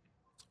went?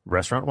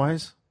 Restaurant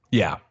wise?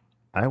 Yeah.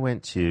 I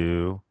went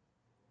to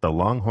the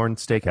Longhorn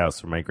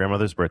Steakhouse for my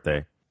grandmother's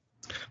birthday.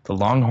 The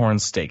Longhorn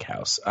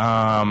Steakhouse.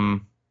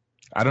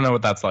 I don't know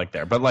what that's like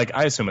there, but like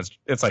I assume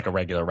it's like a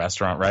regular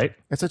restaurant, right?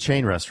 It's a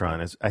chain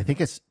restaurant. I think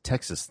it's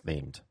Texas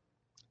themed.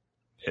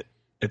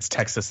 It's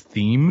Texas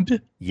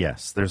themed?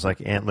 Yes. There's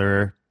like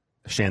antler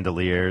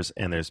chandeliers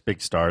and there's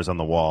big stars on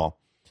the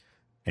wall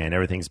and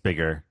everything's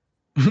bigger.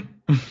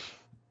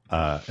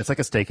 It's like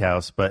a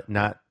steakhouse, but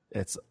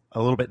it's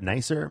a little bit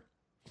nicer.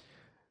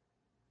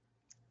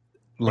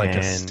 Like a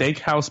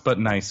steakhouse, but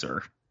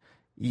nicer.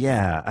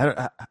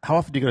 Yeah. How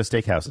often do you go to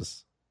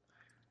steakhouses?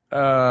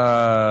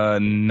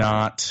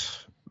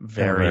 Not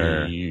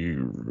very.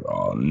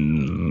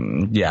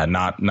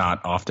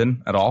 Not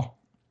often at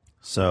all.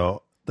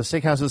 So the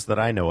steakhouses that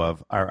I know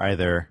of are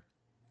either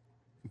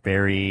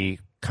very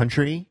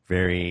country,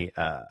 very.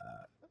 I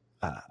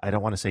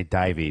don't want to say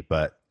divey,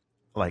 but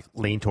like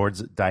lean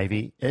towards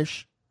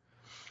divey-ish.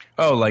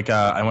 Oh, like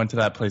I went to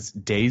that place,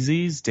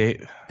 Daisy's.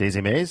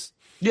 Daisy Mays?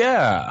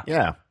 Yeah.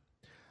 Yeah.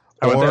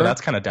 I went there.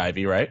 That's kind of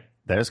divey, right?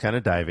 That is kind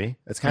of divey.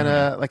 It's kind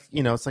of like,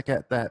 it's like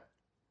that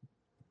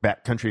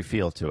backcountry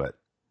feel to it.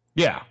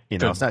 Yeah.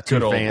 It's not too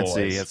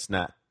fancy. It's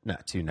not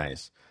too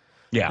nice.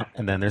 Yeah.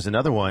 And then there's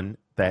another one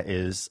that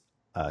is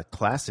a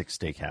classic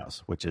steakhouse,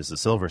 which is the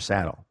Silver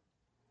Saddle.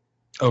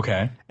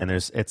 Okay. And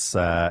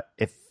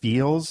it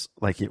feels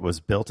like it was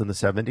built in the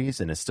 70s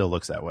and it still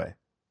looks that way.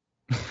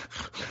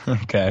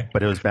 Okay.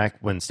 But it was back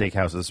when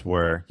steakhouses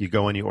were, you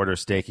go in, you order a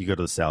steak, you go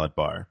to the salad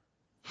bar.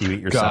 You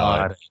eat your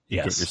salad, you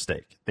get your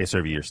steak. They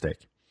serve you your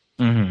steak.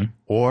 Mm-hmm.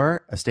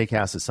 Or a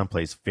steakhouse is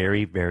someplace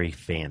very, very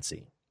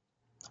fancy.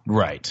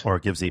 Right. Or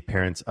it gives the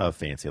appearance of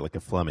fancy, like a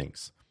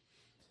Fleming's.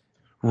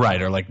 Right,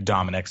 or like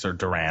Dominic's or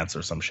Durant's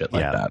or some shit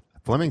like that.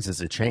 Fleming's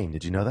is a chain.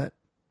 Did you know that?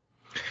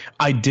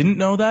 I didn't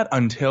know that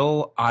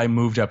until I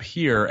moved up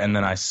here and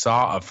then I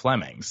saw a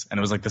Fleming's and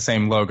it was like the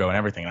same logo and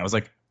everything. And I was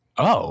like,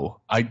 oh,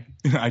 I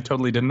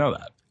totally didn't know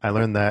that. I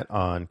learned that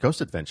on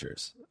Ghost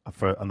Adventures.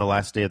 On the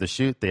last day of the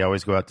shoot, they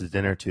always go out to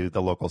dinner to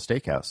the local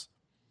steakhouse.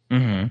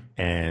 Mm-hmm.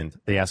 And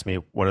they asked me,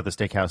 what are the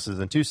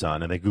steakhouses in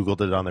Tucson? And they Googled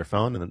it on their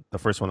phone. And the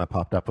first one that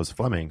popped up was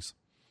Fleming's.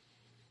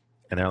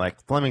 And they're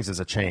like, Fleming's is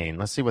a chain.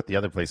 Let's see what the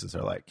other places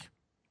are like.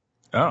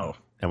 Oh.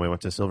 And we went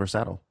to Silver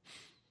Saddle.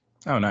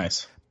 Oh,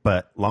 nice.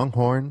 But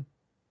Longhorn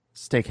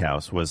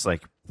Steakhouse was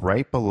like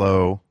right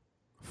below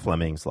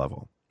Fleming's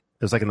level.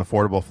 was like an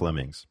affordable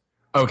Fleming's.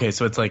 Okay,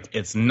 so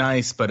it's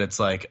nice, but it's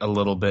like a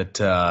little bit.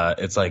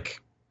 It's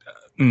like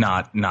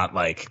not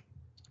like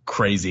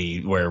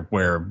crazy where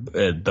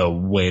the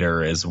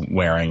waiter is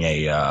wearing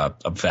a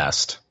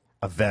vest.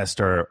 A vest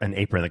or an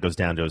apron that goes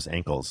down to his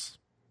ankles.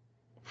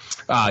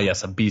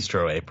 Yes, a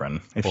bistro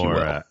apron, if you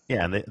will.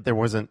 Yeah, and there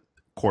wasn't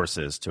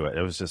courses to it.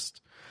 It was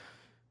just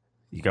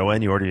you go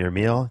in, you order your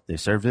meal, they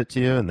served it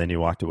to you, and then you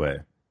walked away.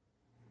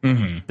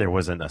 Mm-hmm. There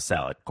wasn't a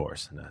salad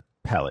course and a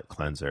palate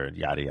cleanser and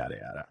yada yada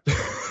yada.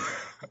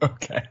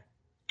 Okay.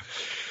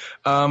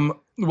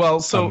 Well,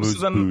 so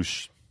then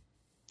bouche.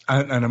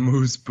 And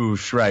amuse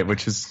bouche, right?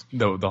 Which is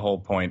the whole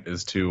point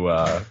is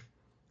to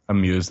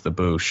amuse the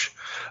bouche.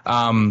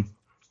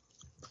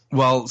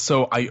 Well,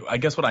 so I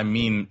guess what I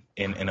mean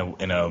in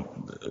a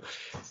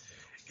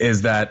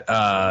is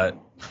that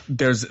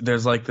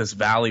there's like this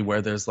valley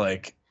where there's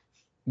like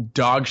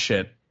dog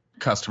shit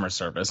customer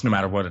service, no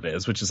matter what it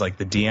is, which is like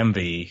the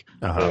DMV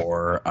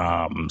or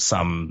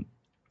some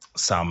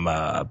some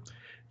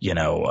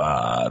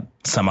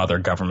other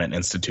government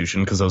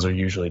institution, because those are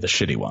usually the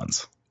shitty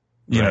ones.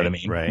 You know what I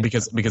mean? Right.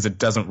 Because it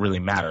doesn't really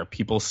matter.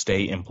 People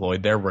stay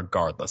employed there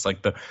regardless.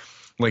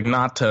 Like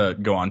not to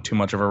go on too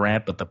much of a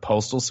rant, but the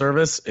postal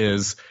service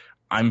is,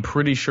 I'm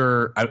pretty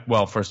sure.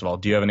 Well, first of all,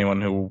 do you have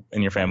anyone who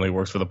in your family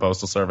works for the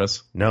postal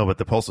service? No, but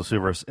the postal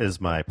service is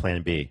my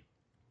plan B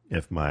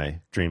if my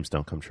dreams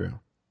don't come true.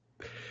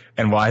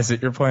 And why is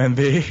it your plan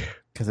B?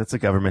 Because it's a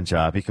government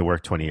job. You could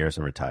work 20 years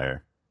and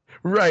retire.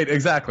 Right,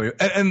 exactly.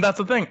 And that's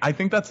the thing. I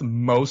think that's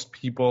most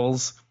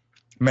people's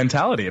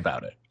mentality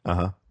about it.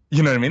 Uh-huh.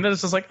 You know what I mean? That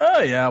it's just like,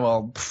 oh, yeah,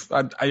 well,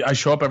 I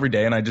show up every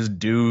day and I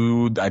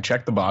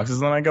check the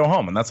boxes and then I go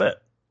home and that's it.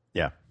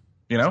 Yeah.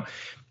 You know?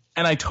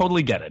 And I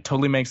totally get it.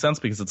 Totally makes sense,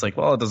 because it's like,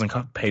 well, it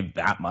doesn't pay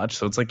that much.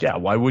 So it's like, yeah,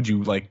 why would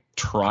you like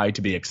try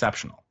to be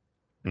exceptional?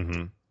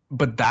 Mm-hmm.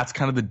 But that's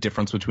kind of the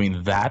difference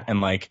between that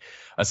and like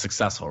a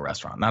successful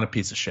restaurant, not a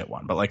piece of shit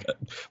one. But like,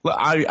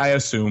 I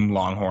assume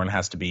Longhorn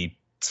has to be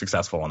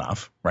successful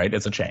enough, right?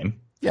 It's a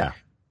chain. Yeah.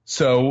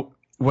 So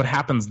what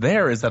happens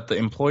there is that the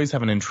employees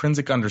have an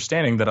intrinsic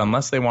understanding that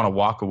unless they want to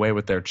walk away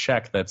with their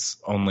check, that's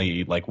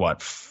only like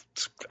what?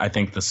 I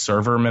think the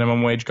server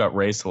minimum wage got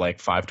raised to like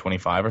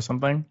 $5.25 or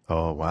something.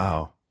 Oh,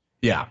 wow.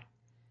 Yeah.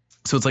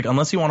 So it's like,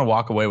 unless you want to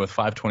walk away with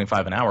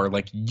 $5.25 an hour,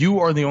 like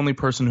you are the only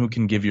person who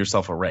can give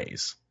yourself a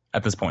raise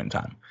at this point in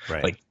time.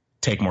 Right. Like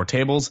take more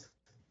tables,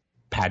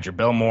 pad your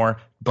bill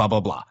more, blah, blah,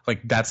 blah.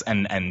 Like that's,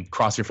 and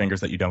cross your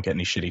fingers that you don't get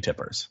any shitty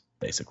tippers,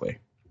 basically.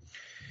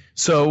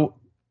 So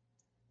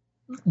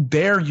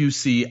there you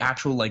see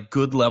actual like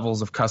good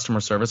levels of customer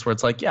service where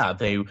it's like, yeah,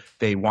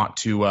 they want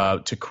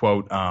to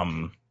quote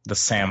the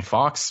Sam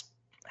Fox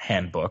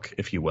handbook,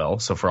 if you will.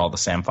 So for all the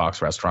Sam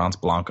Fox restaurants,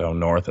 Blanco,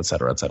 North, et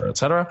cetera, et cetera, et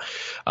cetera,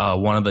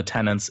 one of the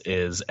tenets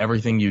is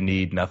everything you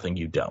need, nothing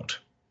you don't.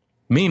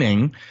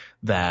 Meaning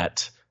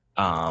that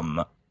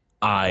no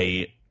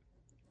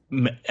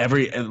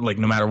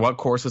matter what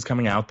course is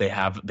coming out, they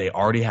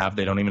already have,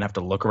 they don't even have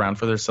to look around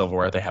for their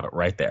silverware. They have it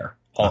right there.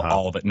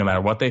 All of it, no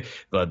matter what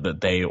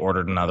they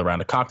ordered another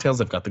round of cocktails,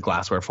 they've got the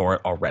glassware for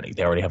it already.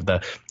 They already have they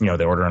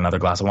order another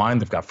glass of wine,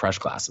 they've got fresh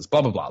glasses,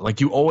 blah, blah, blah.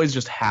 Like you always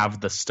just have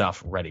the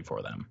stuff ready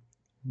for them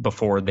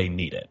before they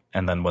need it.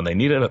 And then when they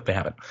need it, they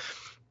have it.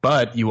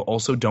 But you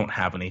also don't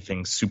have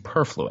anything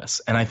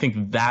superfluous. And I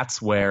think that's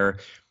where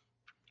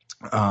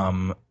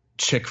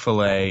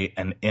Chick-fil-A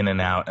and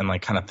In-N-Out and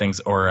like kind of things,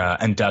 or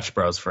and Dutch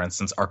Bros, for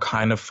instance, are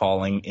kind of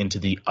falling into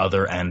the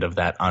other end of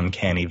that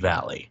uncanny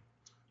valley.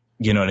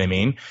 You know what I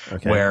mean?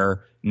 Okay.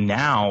 Where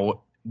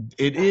now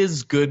it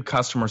is good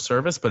customer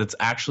service, but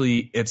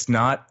it's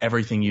not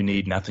everything you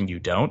need, nothing you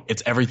don't.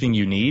 It's everything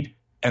you need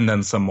and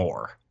then some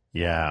more.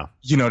 Yeah.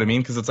 You know what I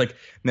mean? Because it's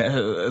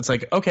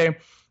like, okay,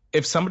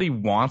 if somebody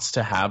wants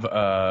to have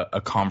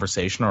a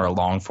conversation or a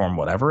long form,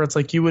 whatever, it's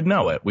like you would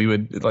know it. We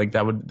would like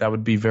that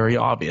would be very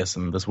obvious,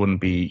 and this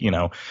wouldn't be,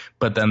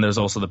 But then there's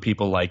also the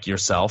people like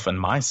yourself and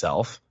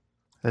myself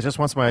that just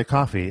wants my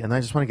coffee and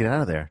I just want to get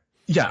out of there.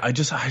 Yeah, I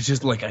just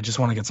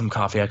want to get some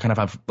coffee. I kind of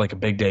have like a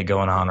big day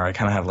going on, or I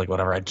kind of have like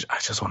whatever. I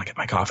just want to get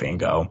my coffee and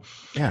go.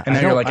 Yeah, and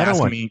then you're like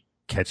asking me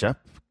ketchup.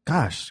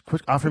 Gosh,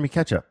 quit offering me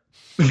ketchup.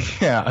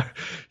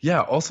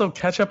 Yeah. Also,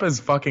 ketchup is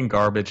fucking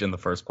garbage in the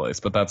first place,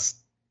 but that's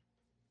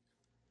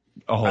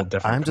a whole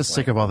different. I'm just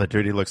sick of all the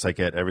dirty looks I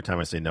get every time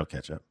I say no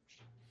ketchup.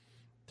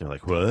 They're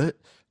like, what?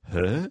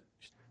 Huh?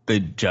 They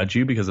judge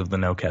you because of the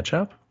no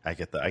ketchup? I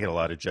get a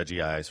lot of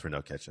judgy eyes for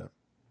no ketchup.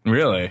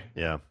 Really?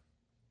 Yeah.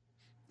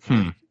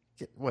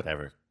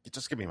 Whatever.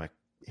 Just give me my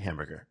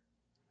hamburger.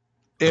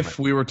 If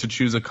we were to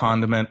choose a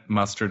condiment,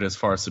 mustard is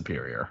far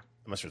superior.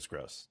 Mustard's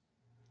gross.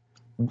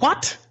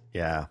 What?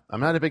 Yeah.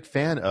 I'm not a big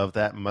fan of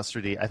that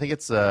mustardy. I think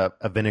it's a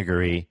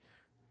vinegary.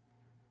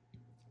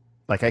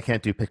 Like, I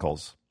can't do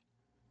pickles.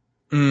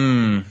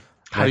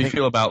 How do you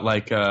feel about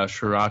like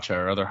sriracha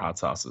or other hot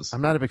sauces?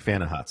 I'm not a big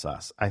fan of hot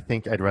sauce. I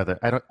think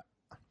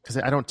because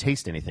I don't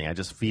taste anything. I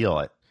just feel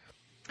it.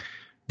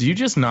 Do you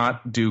just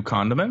not do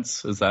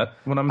condiments? Is that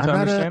what I'm to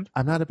understand?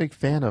 I'm not a big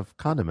fan of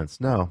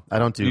condiments. No, I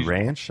don't do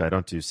ranch. I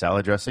don't do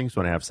salad dressings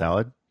when I have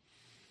salad.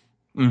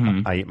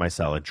 Mm-hmm. I eat my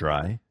salad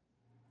dry.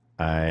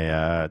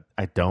 I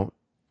don't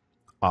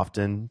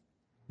often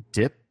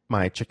dip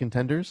my chicken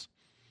tenders.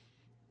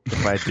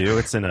 If I do,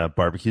 it's in a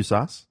barbecue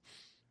sauce,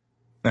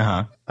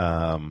 Uh-huh.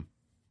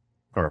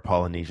 or a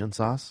Polynesian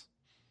sauce.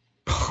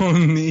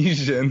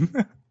 Polynesian.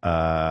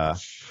 Yeah,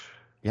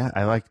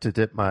 I like to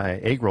dip my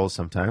egg rolls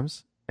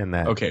sometimes in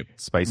that Okay.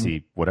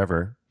 spicy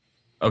whatever.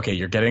 Okay,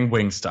 you're getting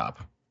Wingstop.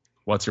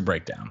 What's your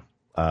breakdown?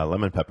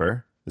 Lemon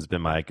pepper has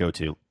been my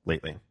go-to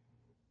lately.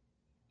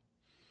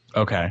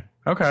 Okay.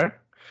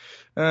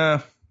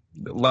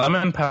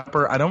 Lemon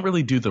pepper. I don't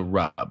really do the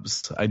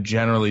rubs. I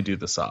generally do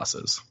the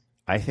sauces.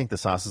 I think the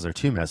sauces are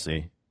too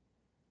messy.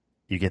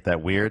 You get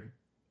that weird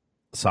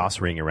sauce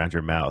ring around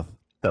your mouth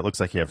that looks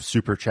like you have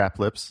super chapped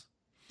lips.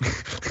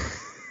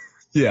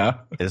 Yeah.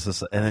 It's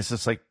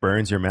just like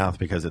burns your mouth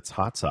because it's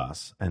hot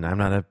sauce, and I'm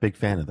not a big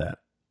fan of that.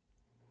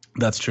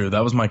 That's true.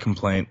 That was my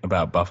complaint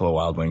about Buffalo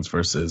Wild Wings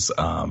versus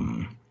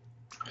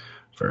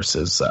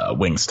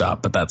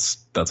Wingstop, but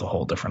that's a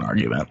whole different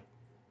argument.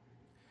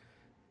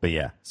 But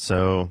yeah,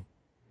 so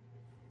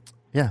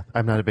yeah,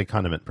 I'm not a big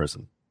condiment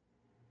person.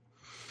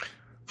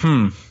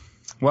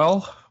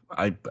 Well,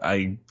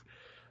 I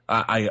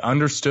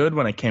understood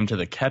when it came to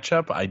the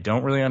ketchup. I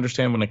don't really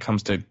understand when it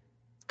comes to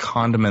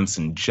condiments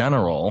in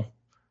general.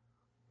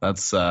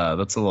 That's a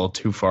little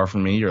too far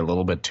from me. You're a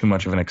little bit too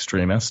much of an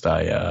extremist.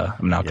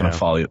 I'm not going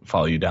to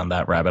follow you down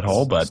that rabbit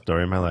hole, but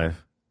Story of my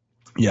life.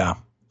 yeah.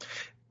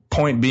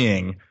 Point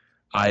being,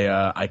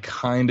 I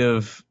kind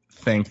of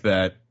think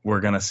that we're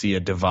going to see a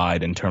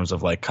divide in terms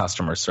of like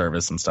customer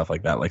service and stuff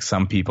like that. Like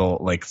some people,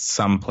 like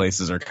some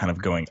places are kind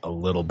of going a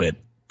little bit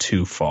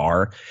too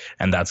far,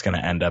 and that's going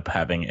to end up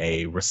having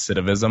a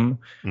recidivism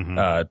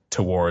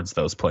towards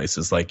those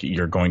places. Like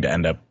you're going to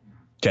end up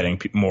getting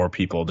more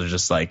people to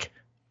just like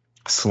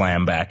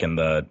slam back in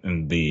the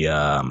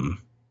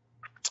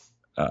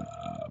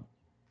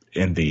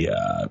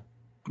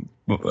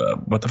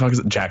what the fuck is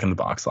it? Jack in the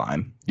Box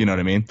line. You know what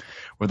I mean?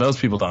 Where those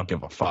people don't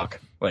give a fuck.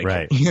 Like,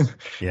 Right. You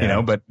Yeah.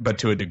 know, but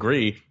to a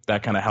degree,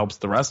 that kind of helps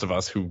the rest of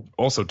us who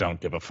also don't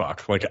give a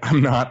fuck. Like,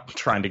 I'm not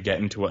trying to get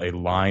into a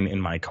line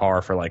in my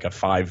car for like a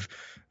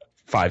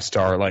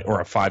five-star, like, or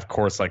a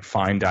 5-course, like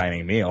fine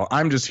dining meal.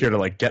 I'm just here to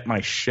like get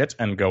my shit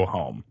and go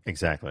home.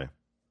 Exactly.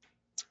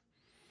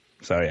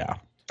 So yeah,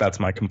 that's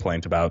my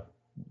complaint about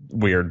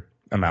weird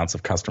amounts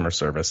of customer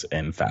service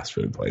in fast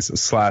food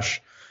places /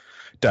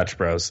 Dutch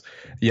Bros.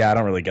 Yeah, I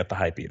don't really get the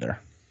hype either.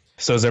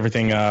 So is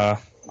everything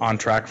on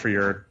track for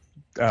your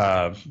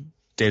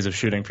days of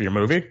shooting for your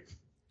movie?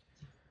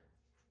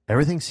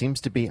 Everything seems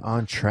to be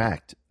on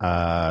track.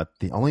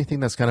 The only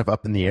thing that's kind of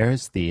up in the air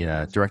is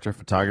the director of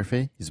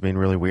photography. He's been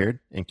really weird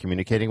in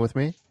communicating with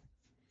me.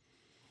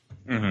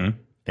 Mm-hmm.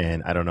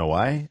 And I don't know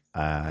why.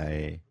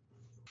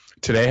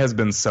 Today has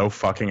been so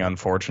fucking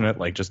unfortunate,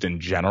 like just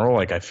in general.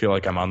 Like I feel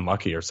like I'm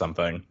unlucky or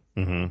something.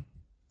 Mm-hmm.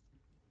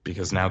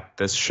 Because now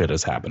this shit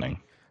is happening.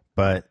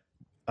 But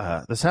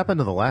this happened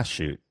to the last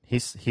shoot.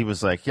 He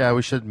was like, yeah,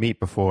 we should meet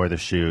before the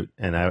shoot.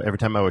 And every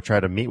time I would try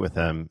to meet with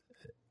him,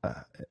 it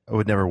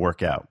would never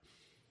work out.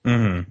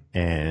 Mm-hmm.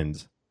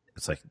 And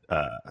it's like,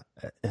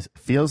 it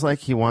feels like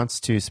he wants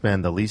to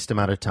spend the least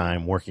amount of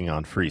time working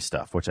on free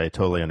stuff, which I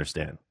totally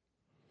understand.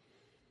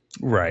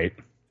 Right.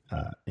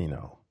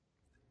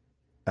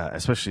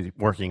 Especially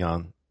working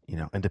on,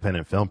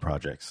 independent film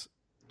projects.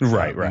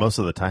 Right. Most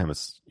of the time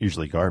it's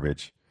usually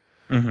garbage.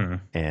 Mm-hmm.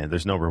 And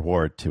there's no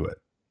reward to it.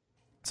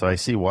 So I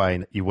see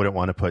why you wouldn't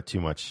want to put too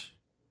much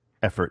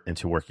effort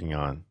into working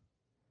on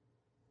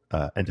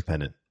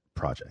independent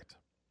project.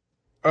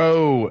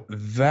 Oh,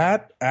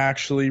 that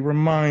actually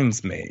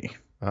reminds me.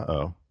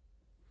 Uh-oh.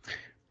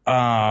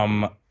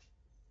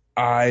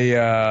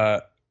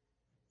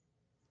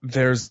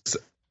 There's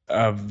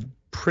a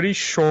pretty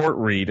short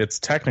read. It's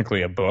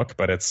technically a book,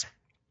 but it's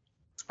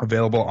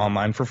available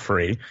online for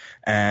free.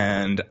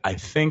 And I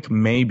think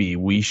maybe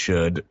we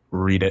should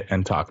read it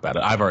and talk about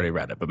it. I've already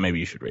read it, but maybe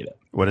you should read it.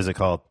 What is it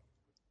called?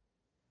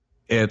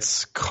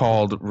 It's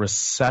called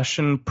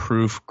Recession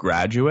Proof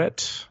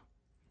Graduate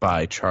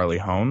by Charlie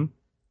Hone.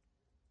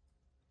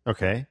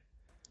 Okay.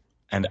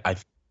 And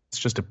it's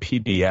just a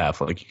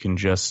PDF. Like you can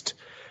just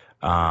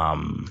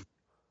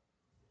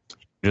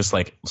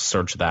like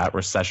search that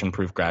Recession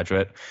Proof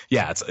Graduate.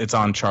 Yeah, it's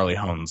on Charlie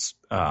Hone's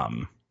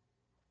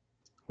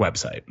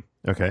website.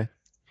 Okay.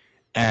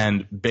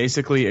 And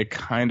basically it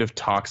kind of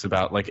talks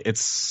about like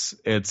it's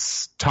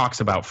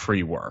talks about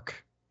free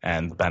work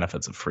and the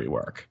benefits of free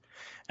work.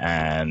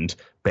 And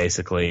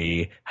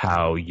basically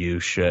how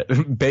you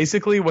should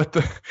basically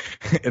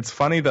it's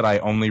funny that I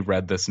only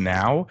read this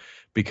now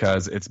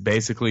because it's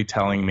basically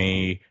telling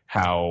me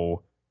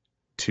how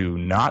to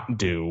not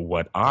do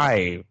what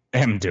I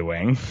am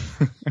doing.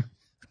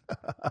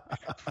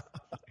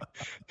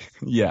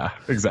 Yeah,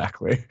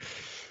 exactly.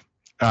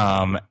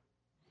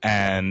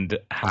 And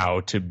how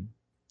to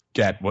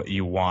get what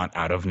you want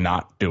out of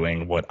not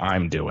doing what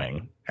I'm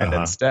doing. And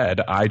instead,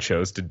 I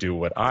chose to do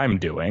what I'm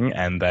doing.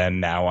 And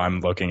then now I'm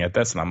looking at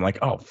this and I'm like,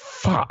 oh,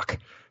 fuck.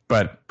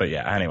 But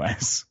yeah,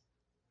 anyways.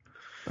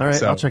 All right,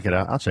 so, I'll check it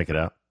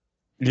out.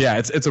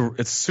 Yeah,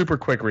 it's super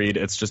quick read.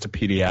 It's just a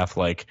PDF.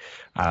 Like,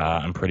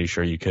 I'm pretty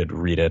sure you could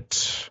read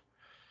it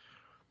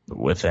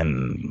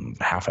within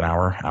half an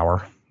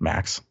hour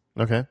max.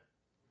 Okay.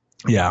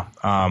 Yeah.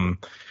 And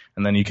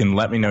then you can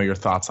let me know your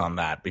thoughts on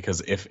that,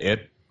 because if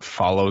it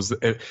follows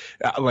it,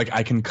 like,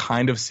 I can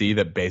kind of see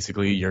that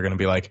basically you're going to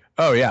be like,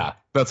 oh yeah,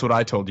 that's what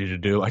I told you to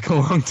do like a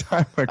long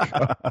time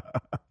ago.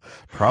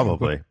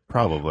 Probably.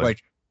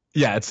 Like,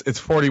 yeah, it's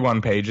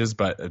 41 pages,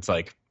 but it's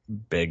like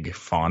big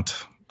font.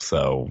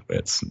 So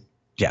it's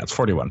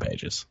 41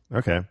 pages.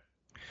 Okay.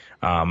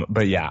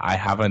 But yeah, I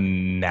have a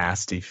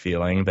nasty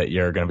feeling that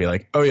you're going to be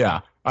like, oh yeah,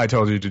 I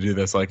told you to do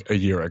this like a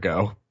year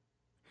ago.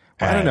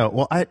 I don't know.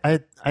 Well, I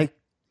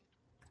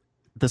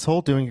this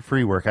whole doing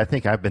free work, I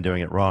think I've been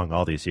doing it wrong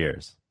all these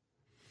years.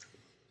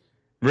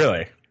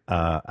 Really?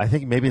 I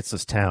think maybe it's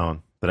this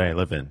town that I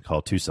live in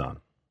called Tucson.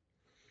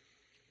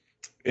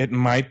 It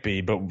might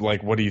be, but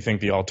like, what do you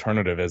think the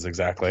alternative is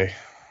exactly?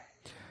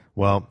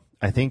 Well,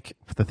 I think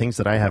the things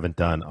that I haven't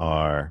done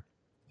are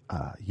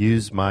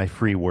use my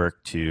free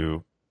work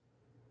to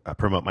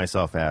promote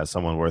myself as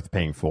someone worth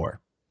paying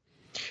for.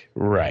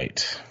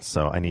 Right.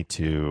 So I need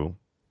to.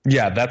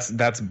 Yeah, that's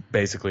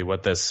basically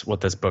what this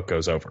book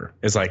goes over,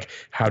 is like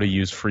how to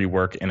use free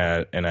work in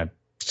a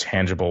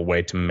tangible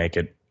way to make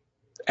it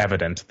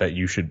evident that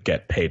you should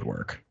get paid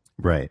work.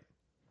 Right.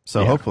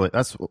 So hopefully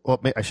that's.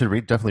 Well, I should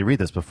definitely read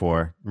this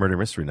before Murder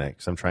Mystery Night,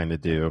 because I'm trying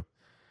to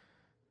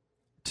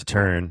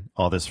turn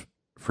all this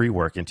free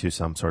work into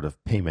some sort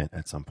of payment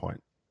at some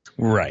point.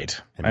 Right.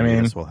 And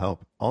maybe this will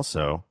help.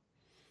 Also,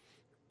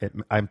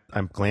 I'm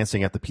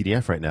glancing at the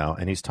PDF right now,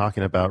 and he's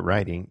talking about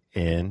writing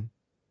in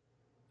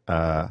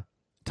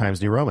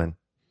Times New Roman.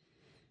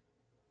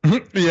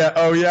 Yeah.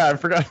 Oh yeah, I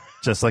forgot.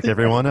 Just like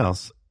everyone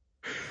else.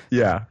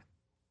 Yeah.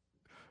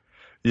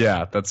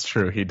 Yeah, that's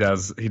true. He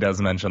does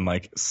mention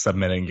like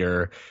submitting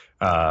your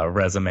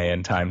resume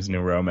in Times New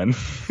Roman.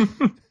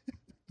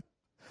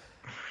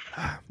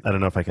 I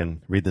don't know if I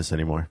can read this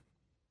anymore.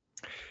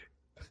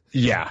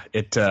 Yeah,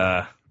 it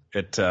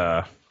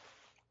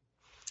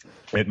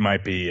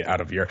might be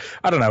out of your.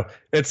 I don't know.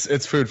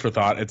 It's food for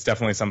thought. It's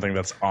definitely something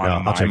that's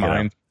on my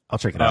mind. I'll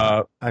check it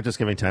out. I'm just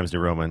giving Times New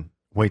Roman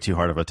way too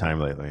hard of a time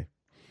lately.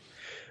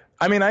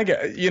 I mean, I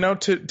get,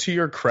 to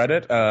your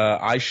credit,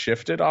 I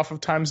shifted off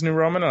of Times New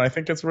Roman, and I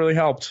think it's really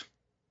helped.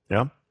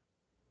 Yeah?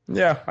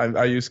 Yeah,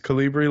 I use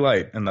Calibri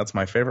Light, and that's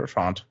my favorite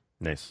font.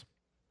 Nice.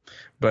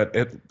 But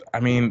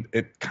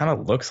it kind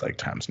of looks like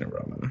Times New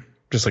Roman,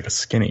 just like a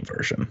skinny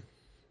version.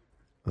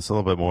 It's a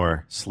little bit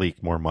more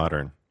sleek, more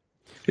modern.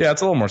 Yeah,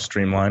 it's a little more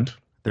streamlined.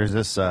 There's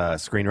this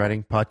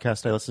screenwriting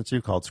podcast I listen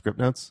to called Script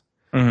Notes.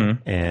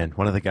 Mm-hmm. And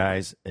one of the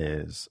guys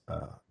is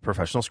a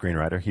professional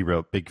screenwriter. He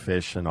wrote Big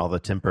Fish and all the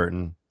Tim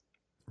Burton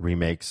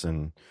remakes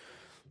and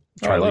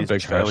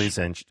Charlie's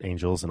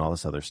Angels and all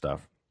this other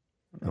stuff.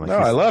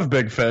 I love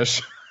Big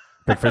Fish.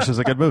 Big Fish is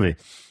a good movie.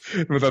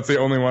 But that's the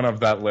only one of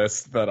that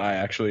list that I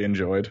actually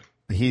enjoyed.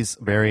 He's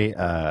very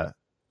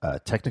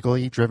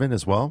technically driven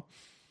as well.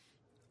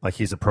 Like,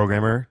 he's a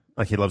programmer.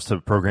 Like, he loves to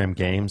program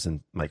games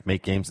and like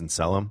make games and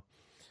sell them.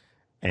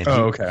 And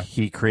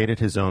he created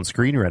his own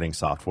screenwriting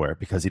software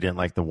because he didn't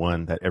like the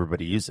one that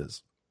everybody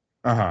uses.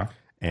 Uh-huh.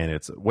 And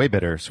it's way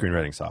better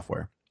screenwriting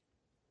software.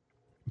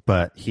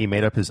 But he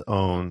made up his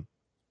own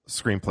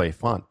screenplay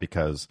font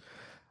because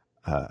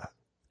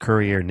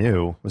Courier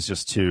New was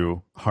just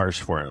too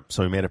harsh for him.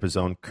 So he made up his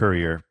own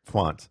Courier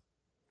font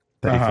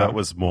that he felt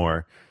was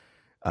more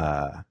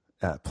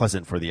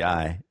pleasant for the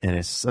eye. And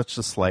it's such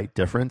a slight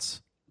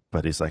difference.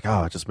 But he's like,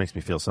 it just makes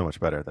me feel so much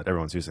better that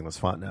everyone's using this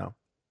font now.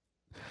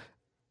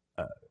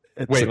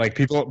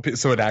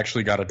 So it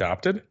actually got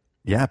adopted?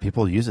 Yeah,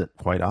 people use it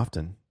quite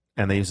often.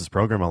 And they use this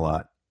program a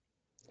lot.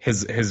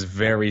 His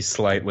very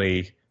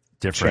slightly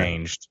different.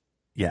 Changed.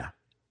 Yeah.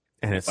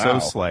 And it's so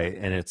slight.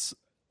 And it's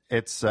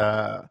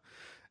I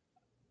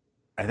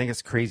think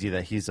it's crazy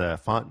that he's a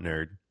font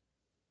nerd.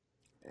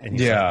 And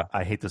he's like,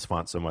 I hate this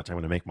font so much, I'm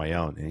going to make my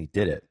own. And he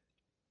did it.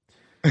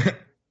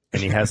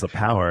 And he has the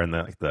power and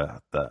the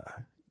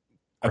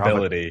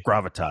ability.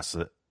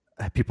 Gravitas.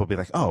 People be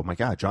like, oh my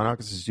God, John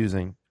August is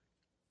using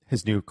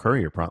his new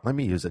Courier prompt. Let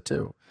me use it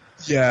too.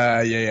 Yeah.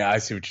 I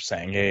see what you're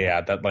saying.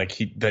 Yeah.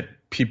 That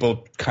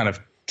people kind of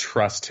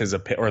trust his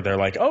opinion, or they're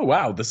like, oh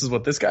wow, this is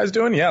what this guy's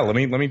doing. Yeah, let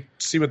me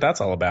see what that's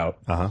all about.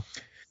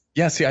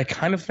 Yeah, see, I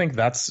kind of think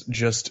that's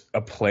just a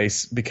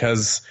place,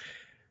 because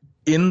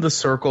in the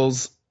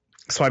circles,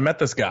 so I met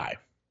this guy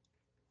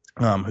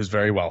who's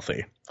very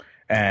wealthy,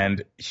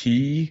 and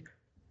he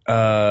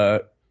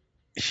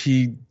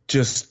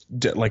just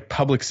like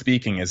public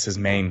speaking is his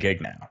main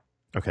gig now.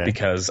 Okay.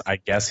 Because I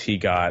guess he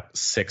got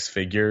 6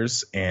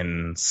 figures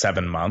in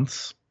 7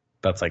 months.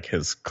 That's like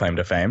his claim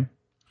to fame.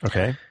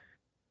 Okay.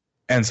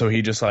 And so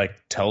he just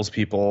like tells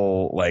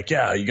people like,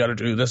 yeah, you got to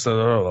do this,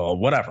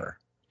 whatever.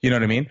 You know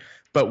what I mean?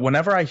 But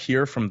whenever I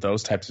hear from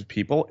those types of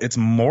people, it's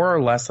more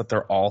or less that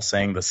they're all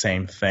saying the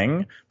same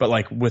thing, but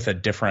like with a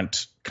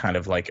different kind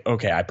of like,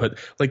 okay, I put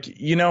like,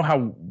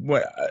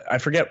 I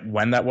forget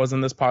when that was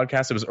in this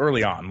podcast. It was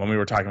early on when we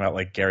were talking about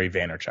like Gary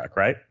Vaynerchuk,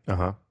 right?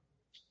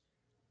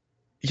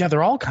 Yeah,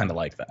 they're all kind of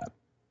like that.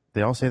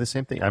 They all say the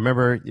same thing. I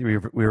remember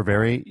you were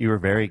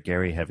very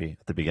Gary heavy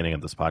at the beginning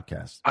of this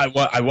podcast.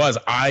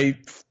 I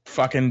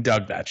fucking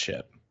dug that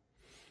shit.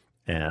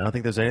 And I don't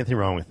think there's anything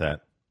wrong with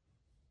that.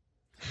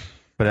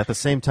 But at the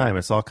same time,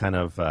 it's all kind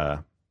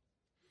of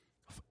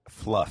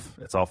fluff.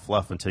 It's all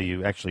fluff until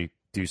you actually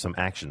do some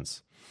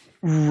actions.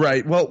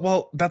 Right.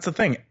 Well, that's the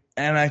thing.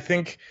 And I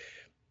think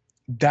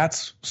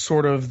that's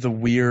sort of the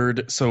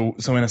weird. So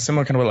in a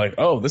similar kind of way, like,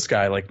 oh, this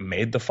guy like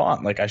made the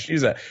font, like I should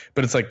use that.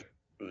 But it's like,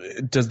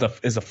 is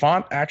the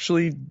font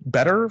actually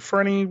better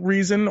for any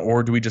reason,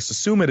 or do we just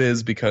assume it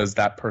is because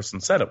that person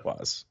said it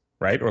was,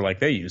 right? Or like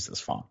they use this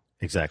font.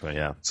 Exactly.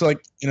 Yeah. So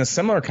like in a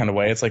similar kind of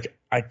way, it's like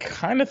I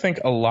kind of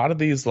think a lot of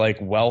these like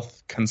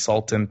wealth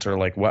consultant or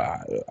like what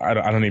I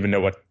don't even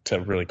know what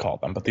to really call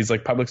them, but these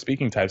like public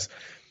speaking types,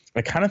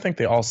 I kind of think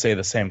they all say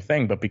the same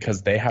thing, but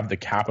because they have the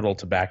capital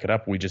to back it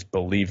up, we just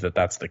believe that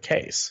that's the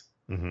case.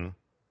 Mm-hmm.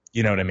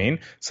 You know what I mean?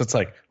 So it's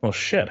like, well,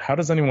 shit, how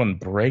does anyone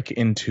break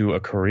into a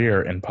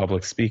career in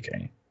public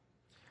speaking?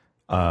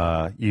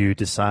 You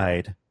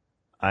decide,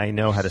 I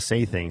know how to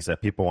say things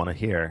that people want to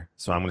hear,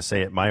 so I'm going to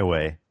say it my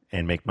way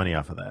and make money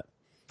off of that.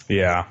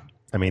 Yeah.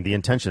 I mean, the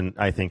intention,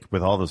 I think,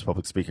 with all those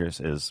public speakers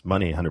is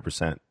money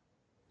 100%.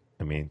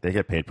 I mean, they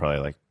get paid probably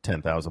like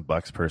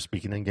 $10,000 per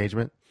speaking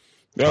engagement.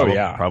 Oh,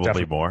 yeah. Probably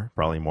definitely.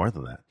 probably more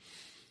than that.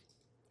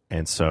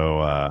 And so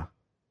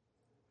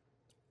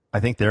I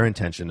think their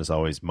intention is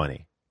always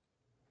money.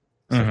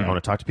 So if I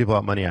want to talk to people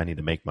about money, I need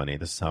to make money.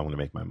 This is how I'm going to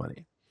make my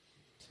money.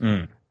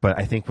 Mm. But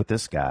I think with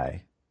this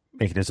guy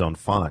making his own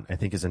font, I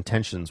think his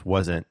intent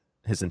wasn't,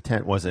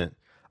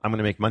 I'm going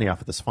to make money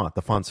off of this font.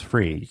 The font's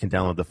free. You can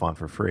download the font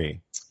for free.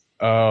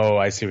 Oh,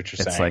 I see what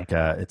you're saying.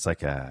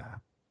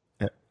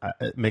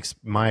 It makes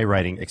my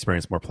writing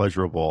experience more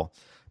pleasurable.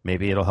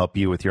 Maybe it'll help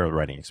you with your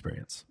writing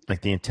experience.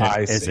 Like the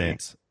intent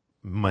isn't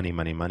money,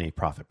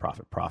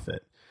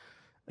 profit.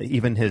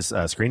 Even his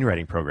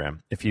screenwriting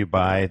program, if you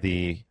buy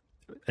the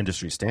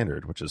industry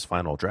standard, which is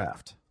Final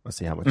Draft, let's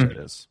see how much that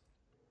is.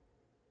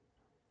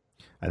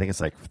 I think it's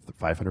like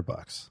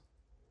 $500.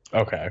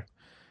 Okay.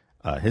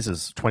 His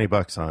is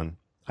 $20 on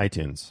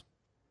iTunes.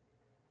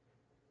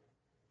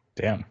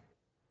 Damn.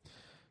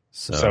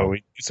 So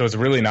it's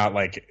really not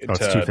like it's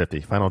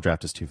 $250. Final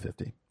Draft is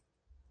 $250.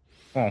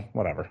 Well,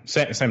 whatever.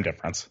 Same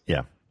difference.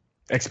 Yeah.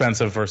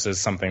 Expensive versus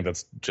something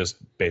that's just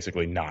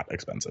basically not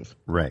expensive.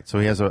 Right. So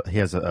he has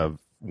a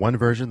one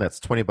version that's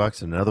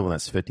 $20 and another one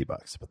that's $50.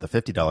 But the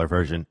 $50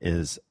 version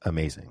is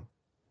amazing.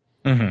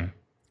 Mm-hmm.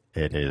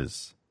 It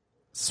is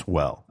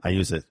swell. I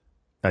used it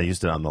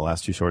on the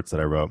last 2 shorts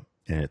that I wrote,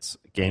 and it's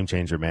a game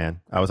changer,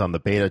 man. I was on the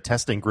beta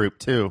testing group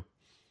too.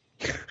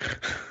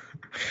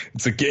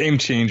 It's a game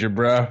changer,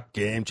 bro.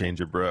 Game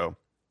changer, bro.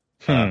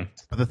 But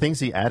the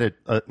things he added,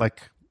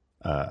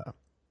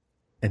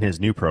 in his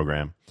new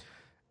program,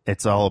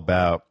 it's all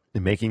about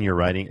making your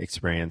writing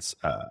experience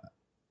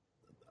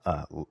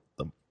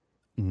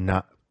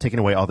not taking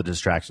away all the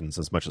distractions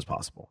as much as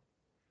possible.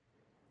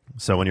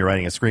 So when you're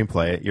writing a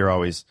screenplay, you're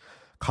always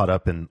caught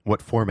up in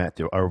what format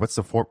what's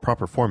the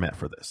proper format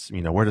for this?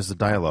 You know, where does the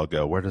dialogue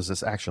go? Where does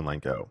this action line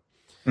go?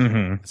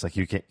 Mm-hmm. It's like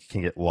you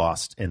can get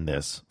lost in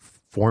this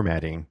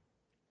formatting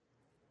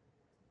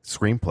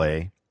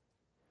screenplay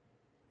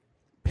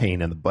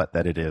pain in the butt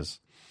that it is.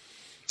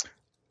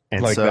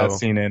 And like that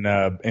scene in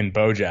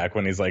BoJack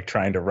when he's like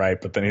trying to write,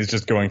 but then he's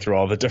just going through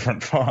all the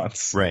different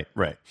fonts. Right.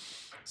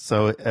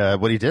 So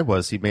what he did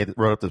was he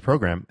wrote up the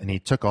program and he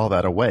took all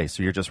that away.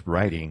 So you're just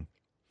writing,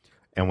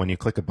 and when you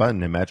click a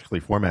button, it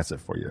magically formats it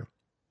for you.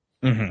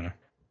 Mm-hmm.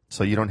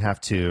 So you don't have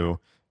to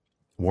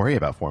worry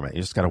about format.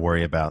 You just got to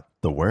worry about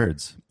the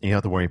words. You don't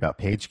have to worry about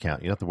page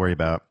count. You don't have to worry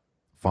about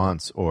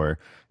fonts or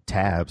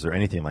tabs or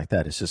anything like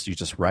that. It's just you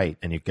just write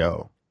and you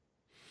go.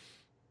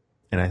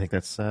 And I think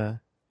that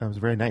was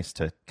very nice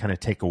to kind of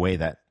take away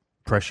that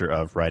pressure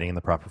of writing in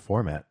the proper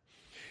format.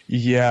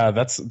 Yeah,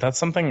 that's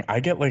something I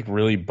get like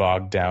really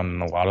bogged down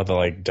in a lot of the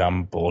like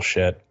dumb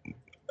bullshit.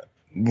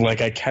 Like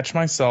I catch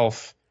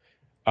myself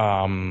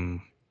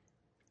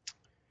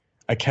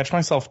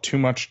too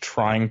much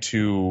trying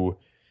to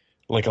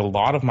like a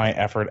lot of my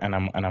effort, and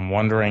I'm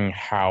wondering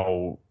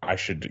how I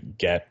should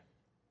get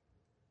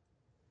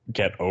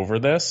over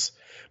this.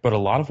 But a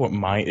lot of what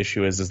my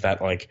issue is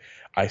that like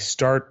I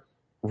start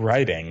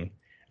writing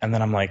and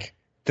then I'm like,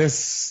 this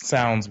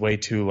sounds way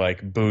too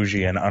like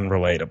bougie and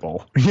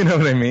unrelatable. You know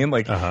what I mean?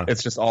 Like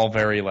It's just all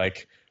very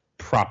like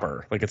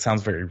proper. Like it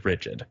sounds very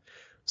rigid.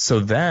 So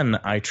then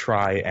I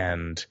try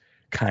and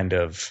kind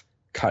of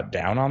cut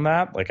down on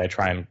that. Like I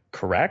try and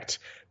correct,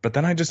 but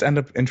then I just end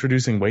up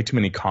introducing way too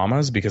many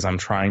commas because I'm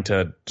trying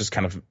to just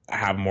kind of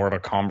have more of a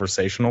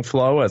conversational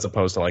flow as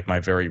opposed to like my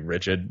very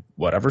rigid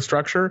whatever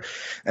structure.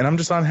 And I'm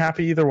just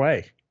unhappy either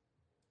way.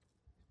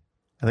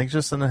 I think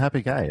just an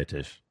unhappy guy,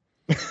 Atish.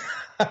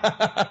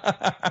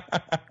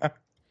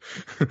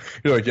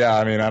 You're like, yeah,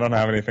 I mean, I don't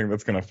have anything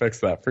that's going to fix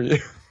that for you.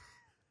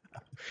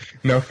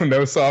 No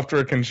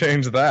software can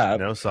change that.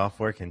 No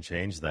software can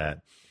change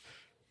that.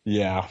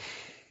 Yeah.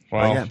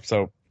 Well,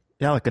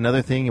 like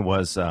another thing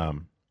was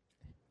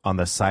on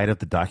the side of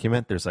the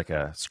document, there's like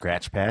a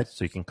scratch pad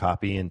so you can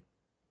copy and,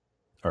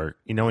 or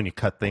when you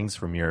cut things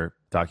from your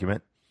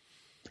document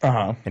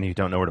and you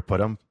don't know where to put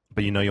them,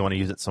 but you want to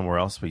use it somewhere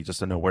else, but you just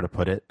don't know where to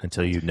put it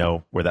until you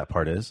know where that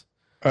part is.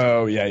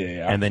 Oh, yeah.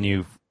 And then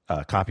you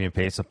copy and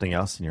paste something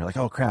else, and you're like,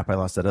 oh, crap, I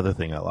lost that other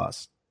thing I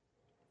lost.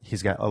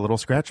 He's got a little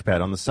scratch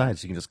pad on the side,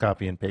 so you can just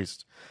copy and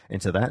paste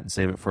into that and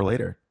save it for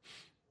later.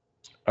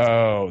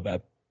 Oh,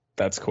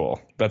 that's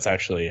cool. That's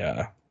actually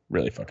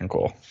really fucking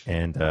cool.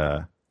 And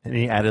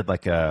he added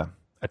like a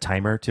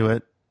timer to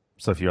it.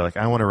 So if you're like,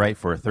 I want to write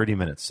for 30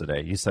 minutes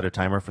today, you set a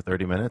timer for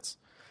 30 minutes,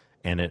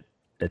 and it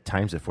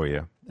times it for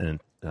you.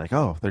 And they're like,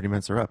 oh, 30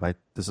 minutes are up.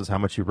 This is how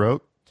much you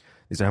wrote.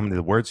 These are how many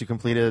words you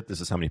completed. This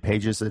is how many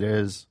pages it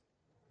is.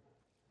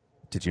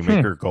 Did you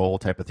make your goal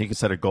type of thing? You can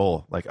set a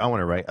goal, like, I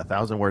want to write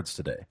 1,000 words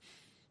today.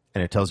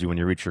 And it tells you when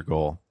you reach your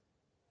goal.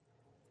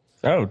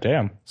 Oh,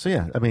 damn. So,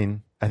 yeah, I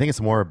mean, I think it's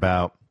more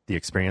about the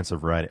experience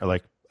of writing, or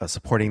like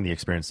supporting the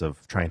experience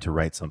of trying to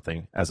write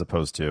something as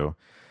opposed to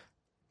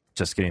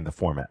just getting the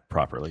format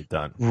properly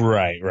done.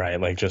 Right.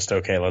 Like, just,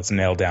 okay, let's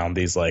nail down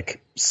these,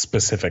 like,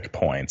 specific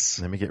points.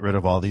 Let me get rid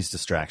of all these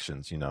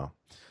distractions, Let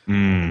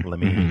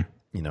me,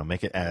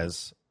 make it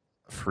as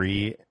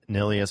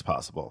free-nilly as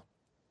possible.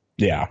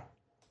 Yeah.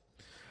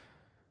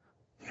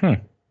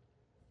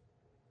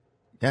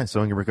 Yeah,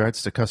 so in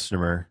regards to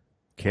customer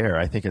care,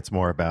 I think it's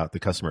more about the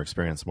customer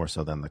experience more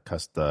so than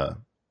the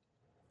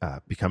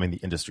becoming the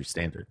industry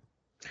standard.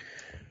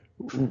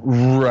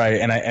 Right,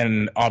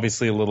 and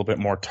obviously a little bit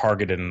more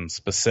targeted and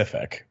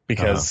specific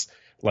because,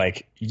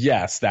 like,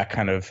 yes, that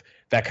kind of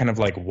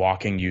like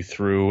walking you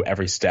through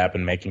every step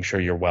and making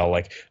sure you're well,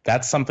 like,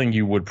 that's something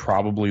you would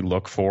probably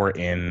look for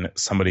in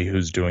somebody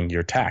who's doing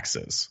your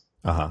taxes.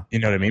 You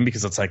know what I mean?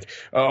 Because it's like,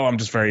 oh, I'm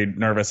just very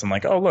nervous. I'm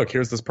like, oh, look,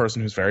 here's this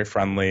person who's very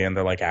friendly, and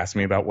they're like asking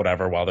me about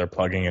whatever while they're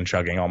plugging and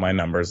chugging all my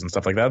numbers and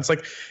stuff like that. It's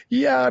like,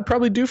 yeah, I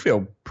probably do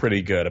feel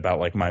pretty good about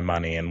like my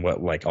money and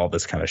what, like, all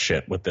this kind of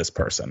shit with this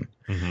person.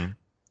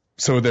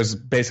 So there's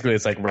basically,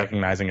 it's like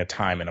recognizing a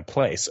time and a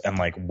place and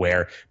like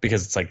where,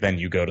 because it's like then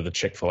you go to the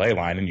Chick-fil-A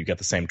line and you get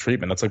the same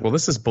treatment. It's like, well,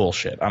 this is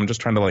bullshit. I'm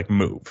just trying to like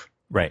move.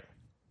 Right.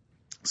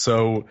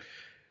 So,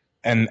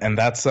 and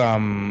that's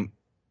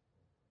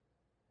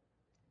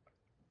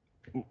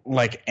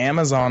like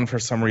Amazon for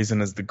some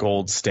reason is the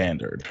gold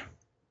standard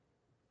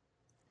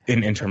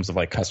in terms of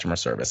like customer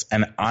service.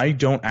 And I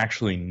don't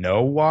actually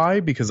know why,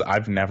 because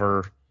I've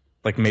never,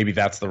 like, maybe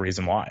that's the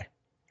reason why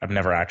I've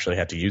never actually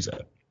had to use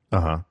it.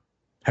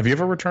 Have you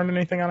ever returned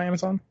anything on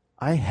Amazon?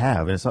 I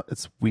have. And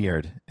it's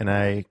weird. And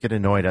I get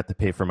annoyed at to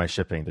pay for my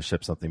shipping to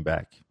ship something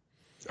back.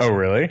 Oh,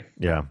 really?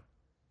 Yeah.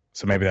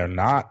 So maybe they're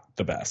not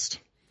the best.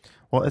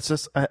 Well, it's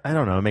just, I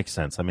don't know. It makes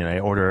sense. I mean, I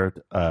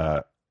ordered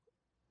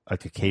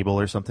like a cable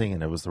or something,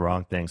 and it was the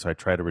wrong thing. So I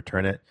tried to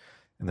return it,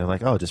 and they're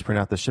like, oh, just print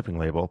out the shipping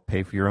label,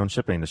 pay for your own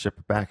shipping to ship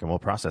it back, and we'll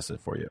process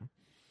it for you.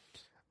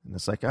 And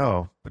it's like,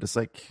 oh, but it's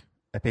like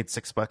I paid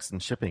 $6 in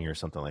shipping or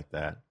something like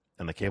that,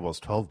 and the cable is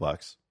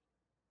 $12.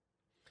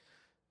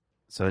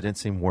 So it didn't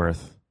seem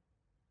worth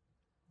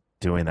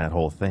doing that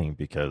whole thing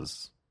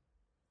because,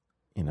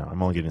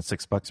 I'm only getting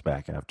 $6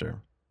 back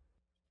after.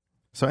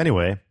 So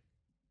anyway,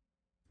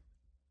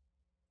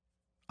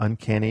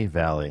 Uncanny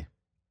Valley.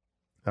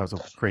 That was a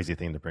crazy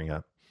thing to bring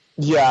up.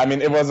 Yeah, I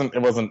mean, it wasn't.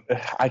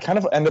 I kind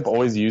of end up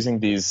always using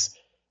these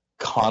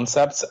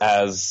concepts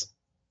as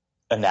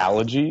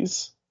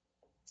analogies,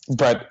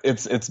 but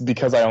it's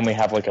because I only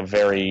have like a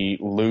very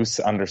loose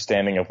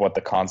understanding of what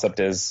the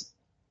concept is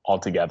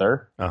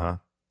altogether.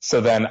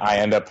 So then I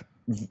end up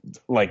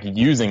like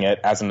using it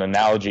as an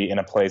analogy in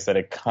a place that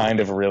it kind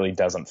of really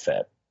doesn't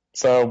fit.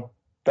 So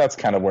that's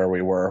kind of where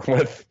we were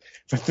with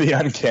the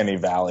Uncanny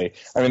Valley.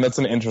 I mean, that's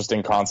an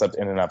interesting concept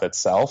in and of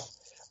itself.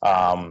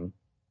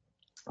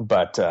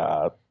 But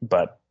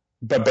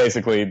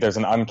basically there's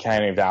an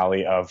uncanny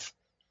valley of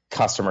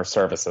customer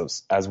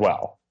services as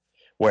well,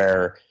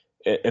 where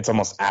it's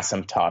almost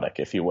asymptotic,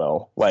 if you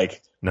will.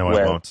 Like, no,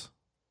 I won't.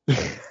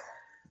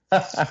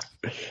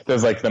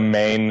 There's like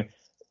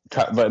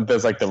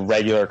there's like the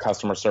regular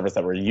customer service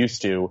that we're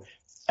used to.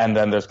 And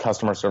then there's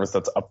customer service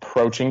that's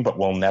approaching, but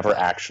will never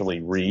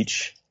actually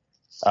reach,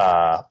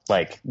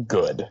 like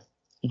good,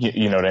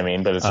 you know what I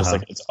mean? But it's just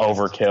like, it's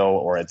overkill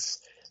or it's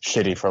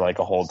shitty for like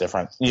a whole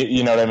different,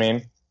 you know what I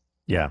mean?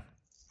 Yeah.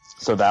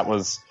 So that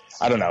was,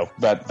 I don't know,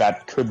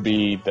 that could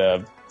be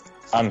the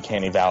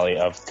uncanny valley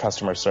of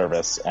customer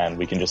service, and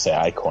we can just say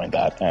I coined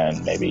that,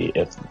 and maybe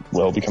it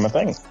will become a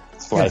thing,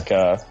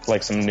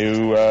 like some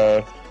new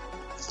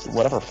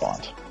whatever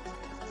font.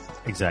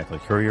 Exactly,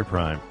 Courier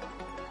Prime.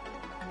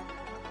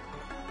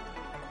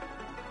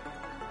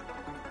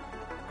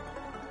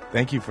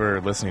 Thank you for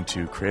listening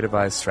to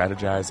Creativize,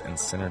 Strategize, and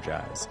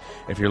Synergize.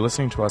 If you're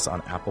listening to us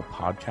on Apple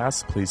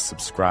Podcasts, please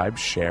subscribe,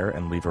 share,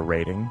 and leave a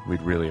rating.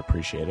 We'd really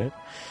appreciate it.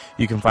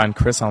 You can find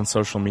Chris on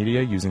social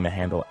media using the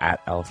handle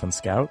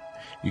 @ElephantScout.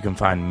 You can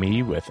find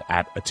me with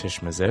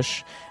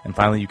 @AtishMazish. And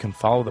finally, you can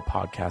follow the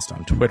podcast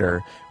on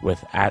Twitter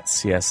with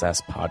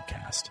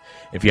 @CSSPodcast.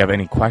 If you have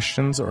any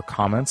questions or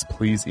comments,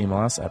 please email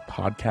us at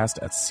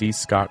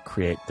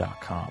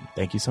podcast@cscottcreate.com.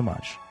 Thank you so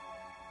much.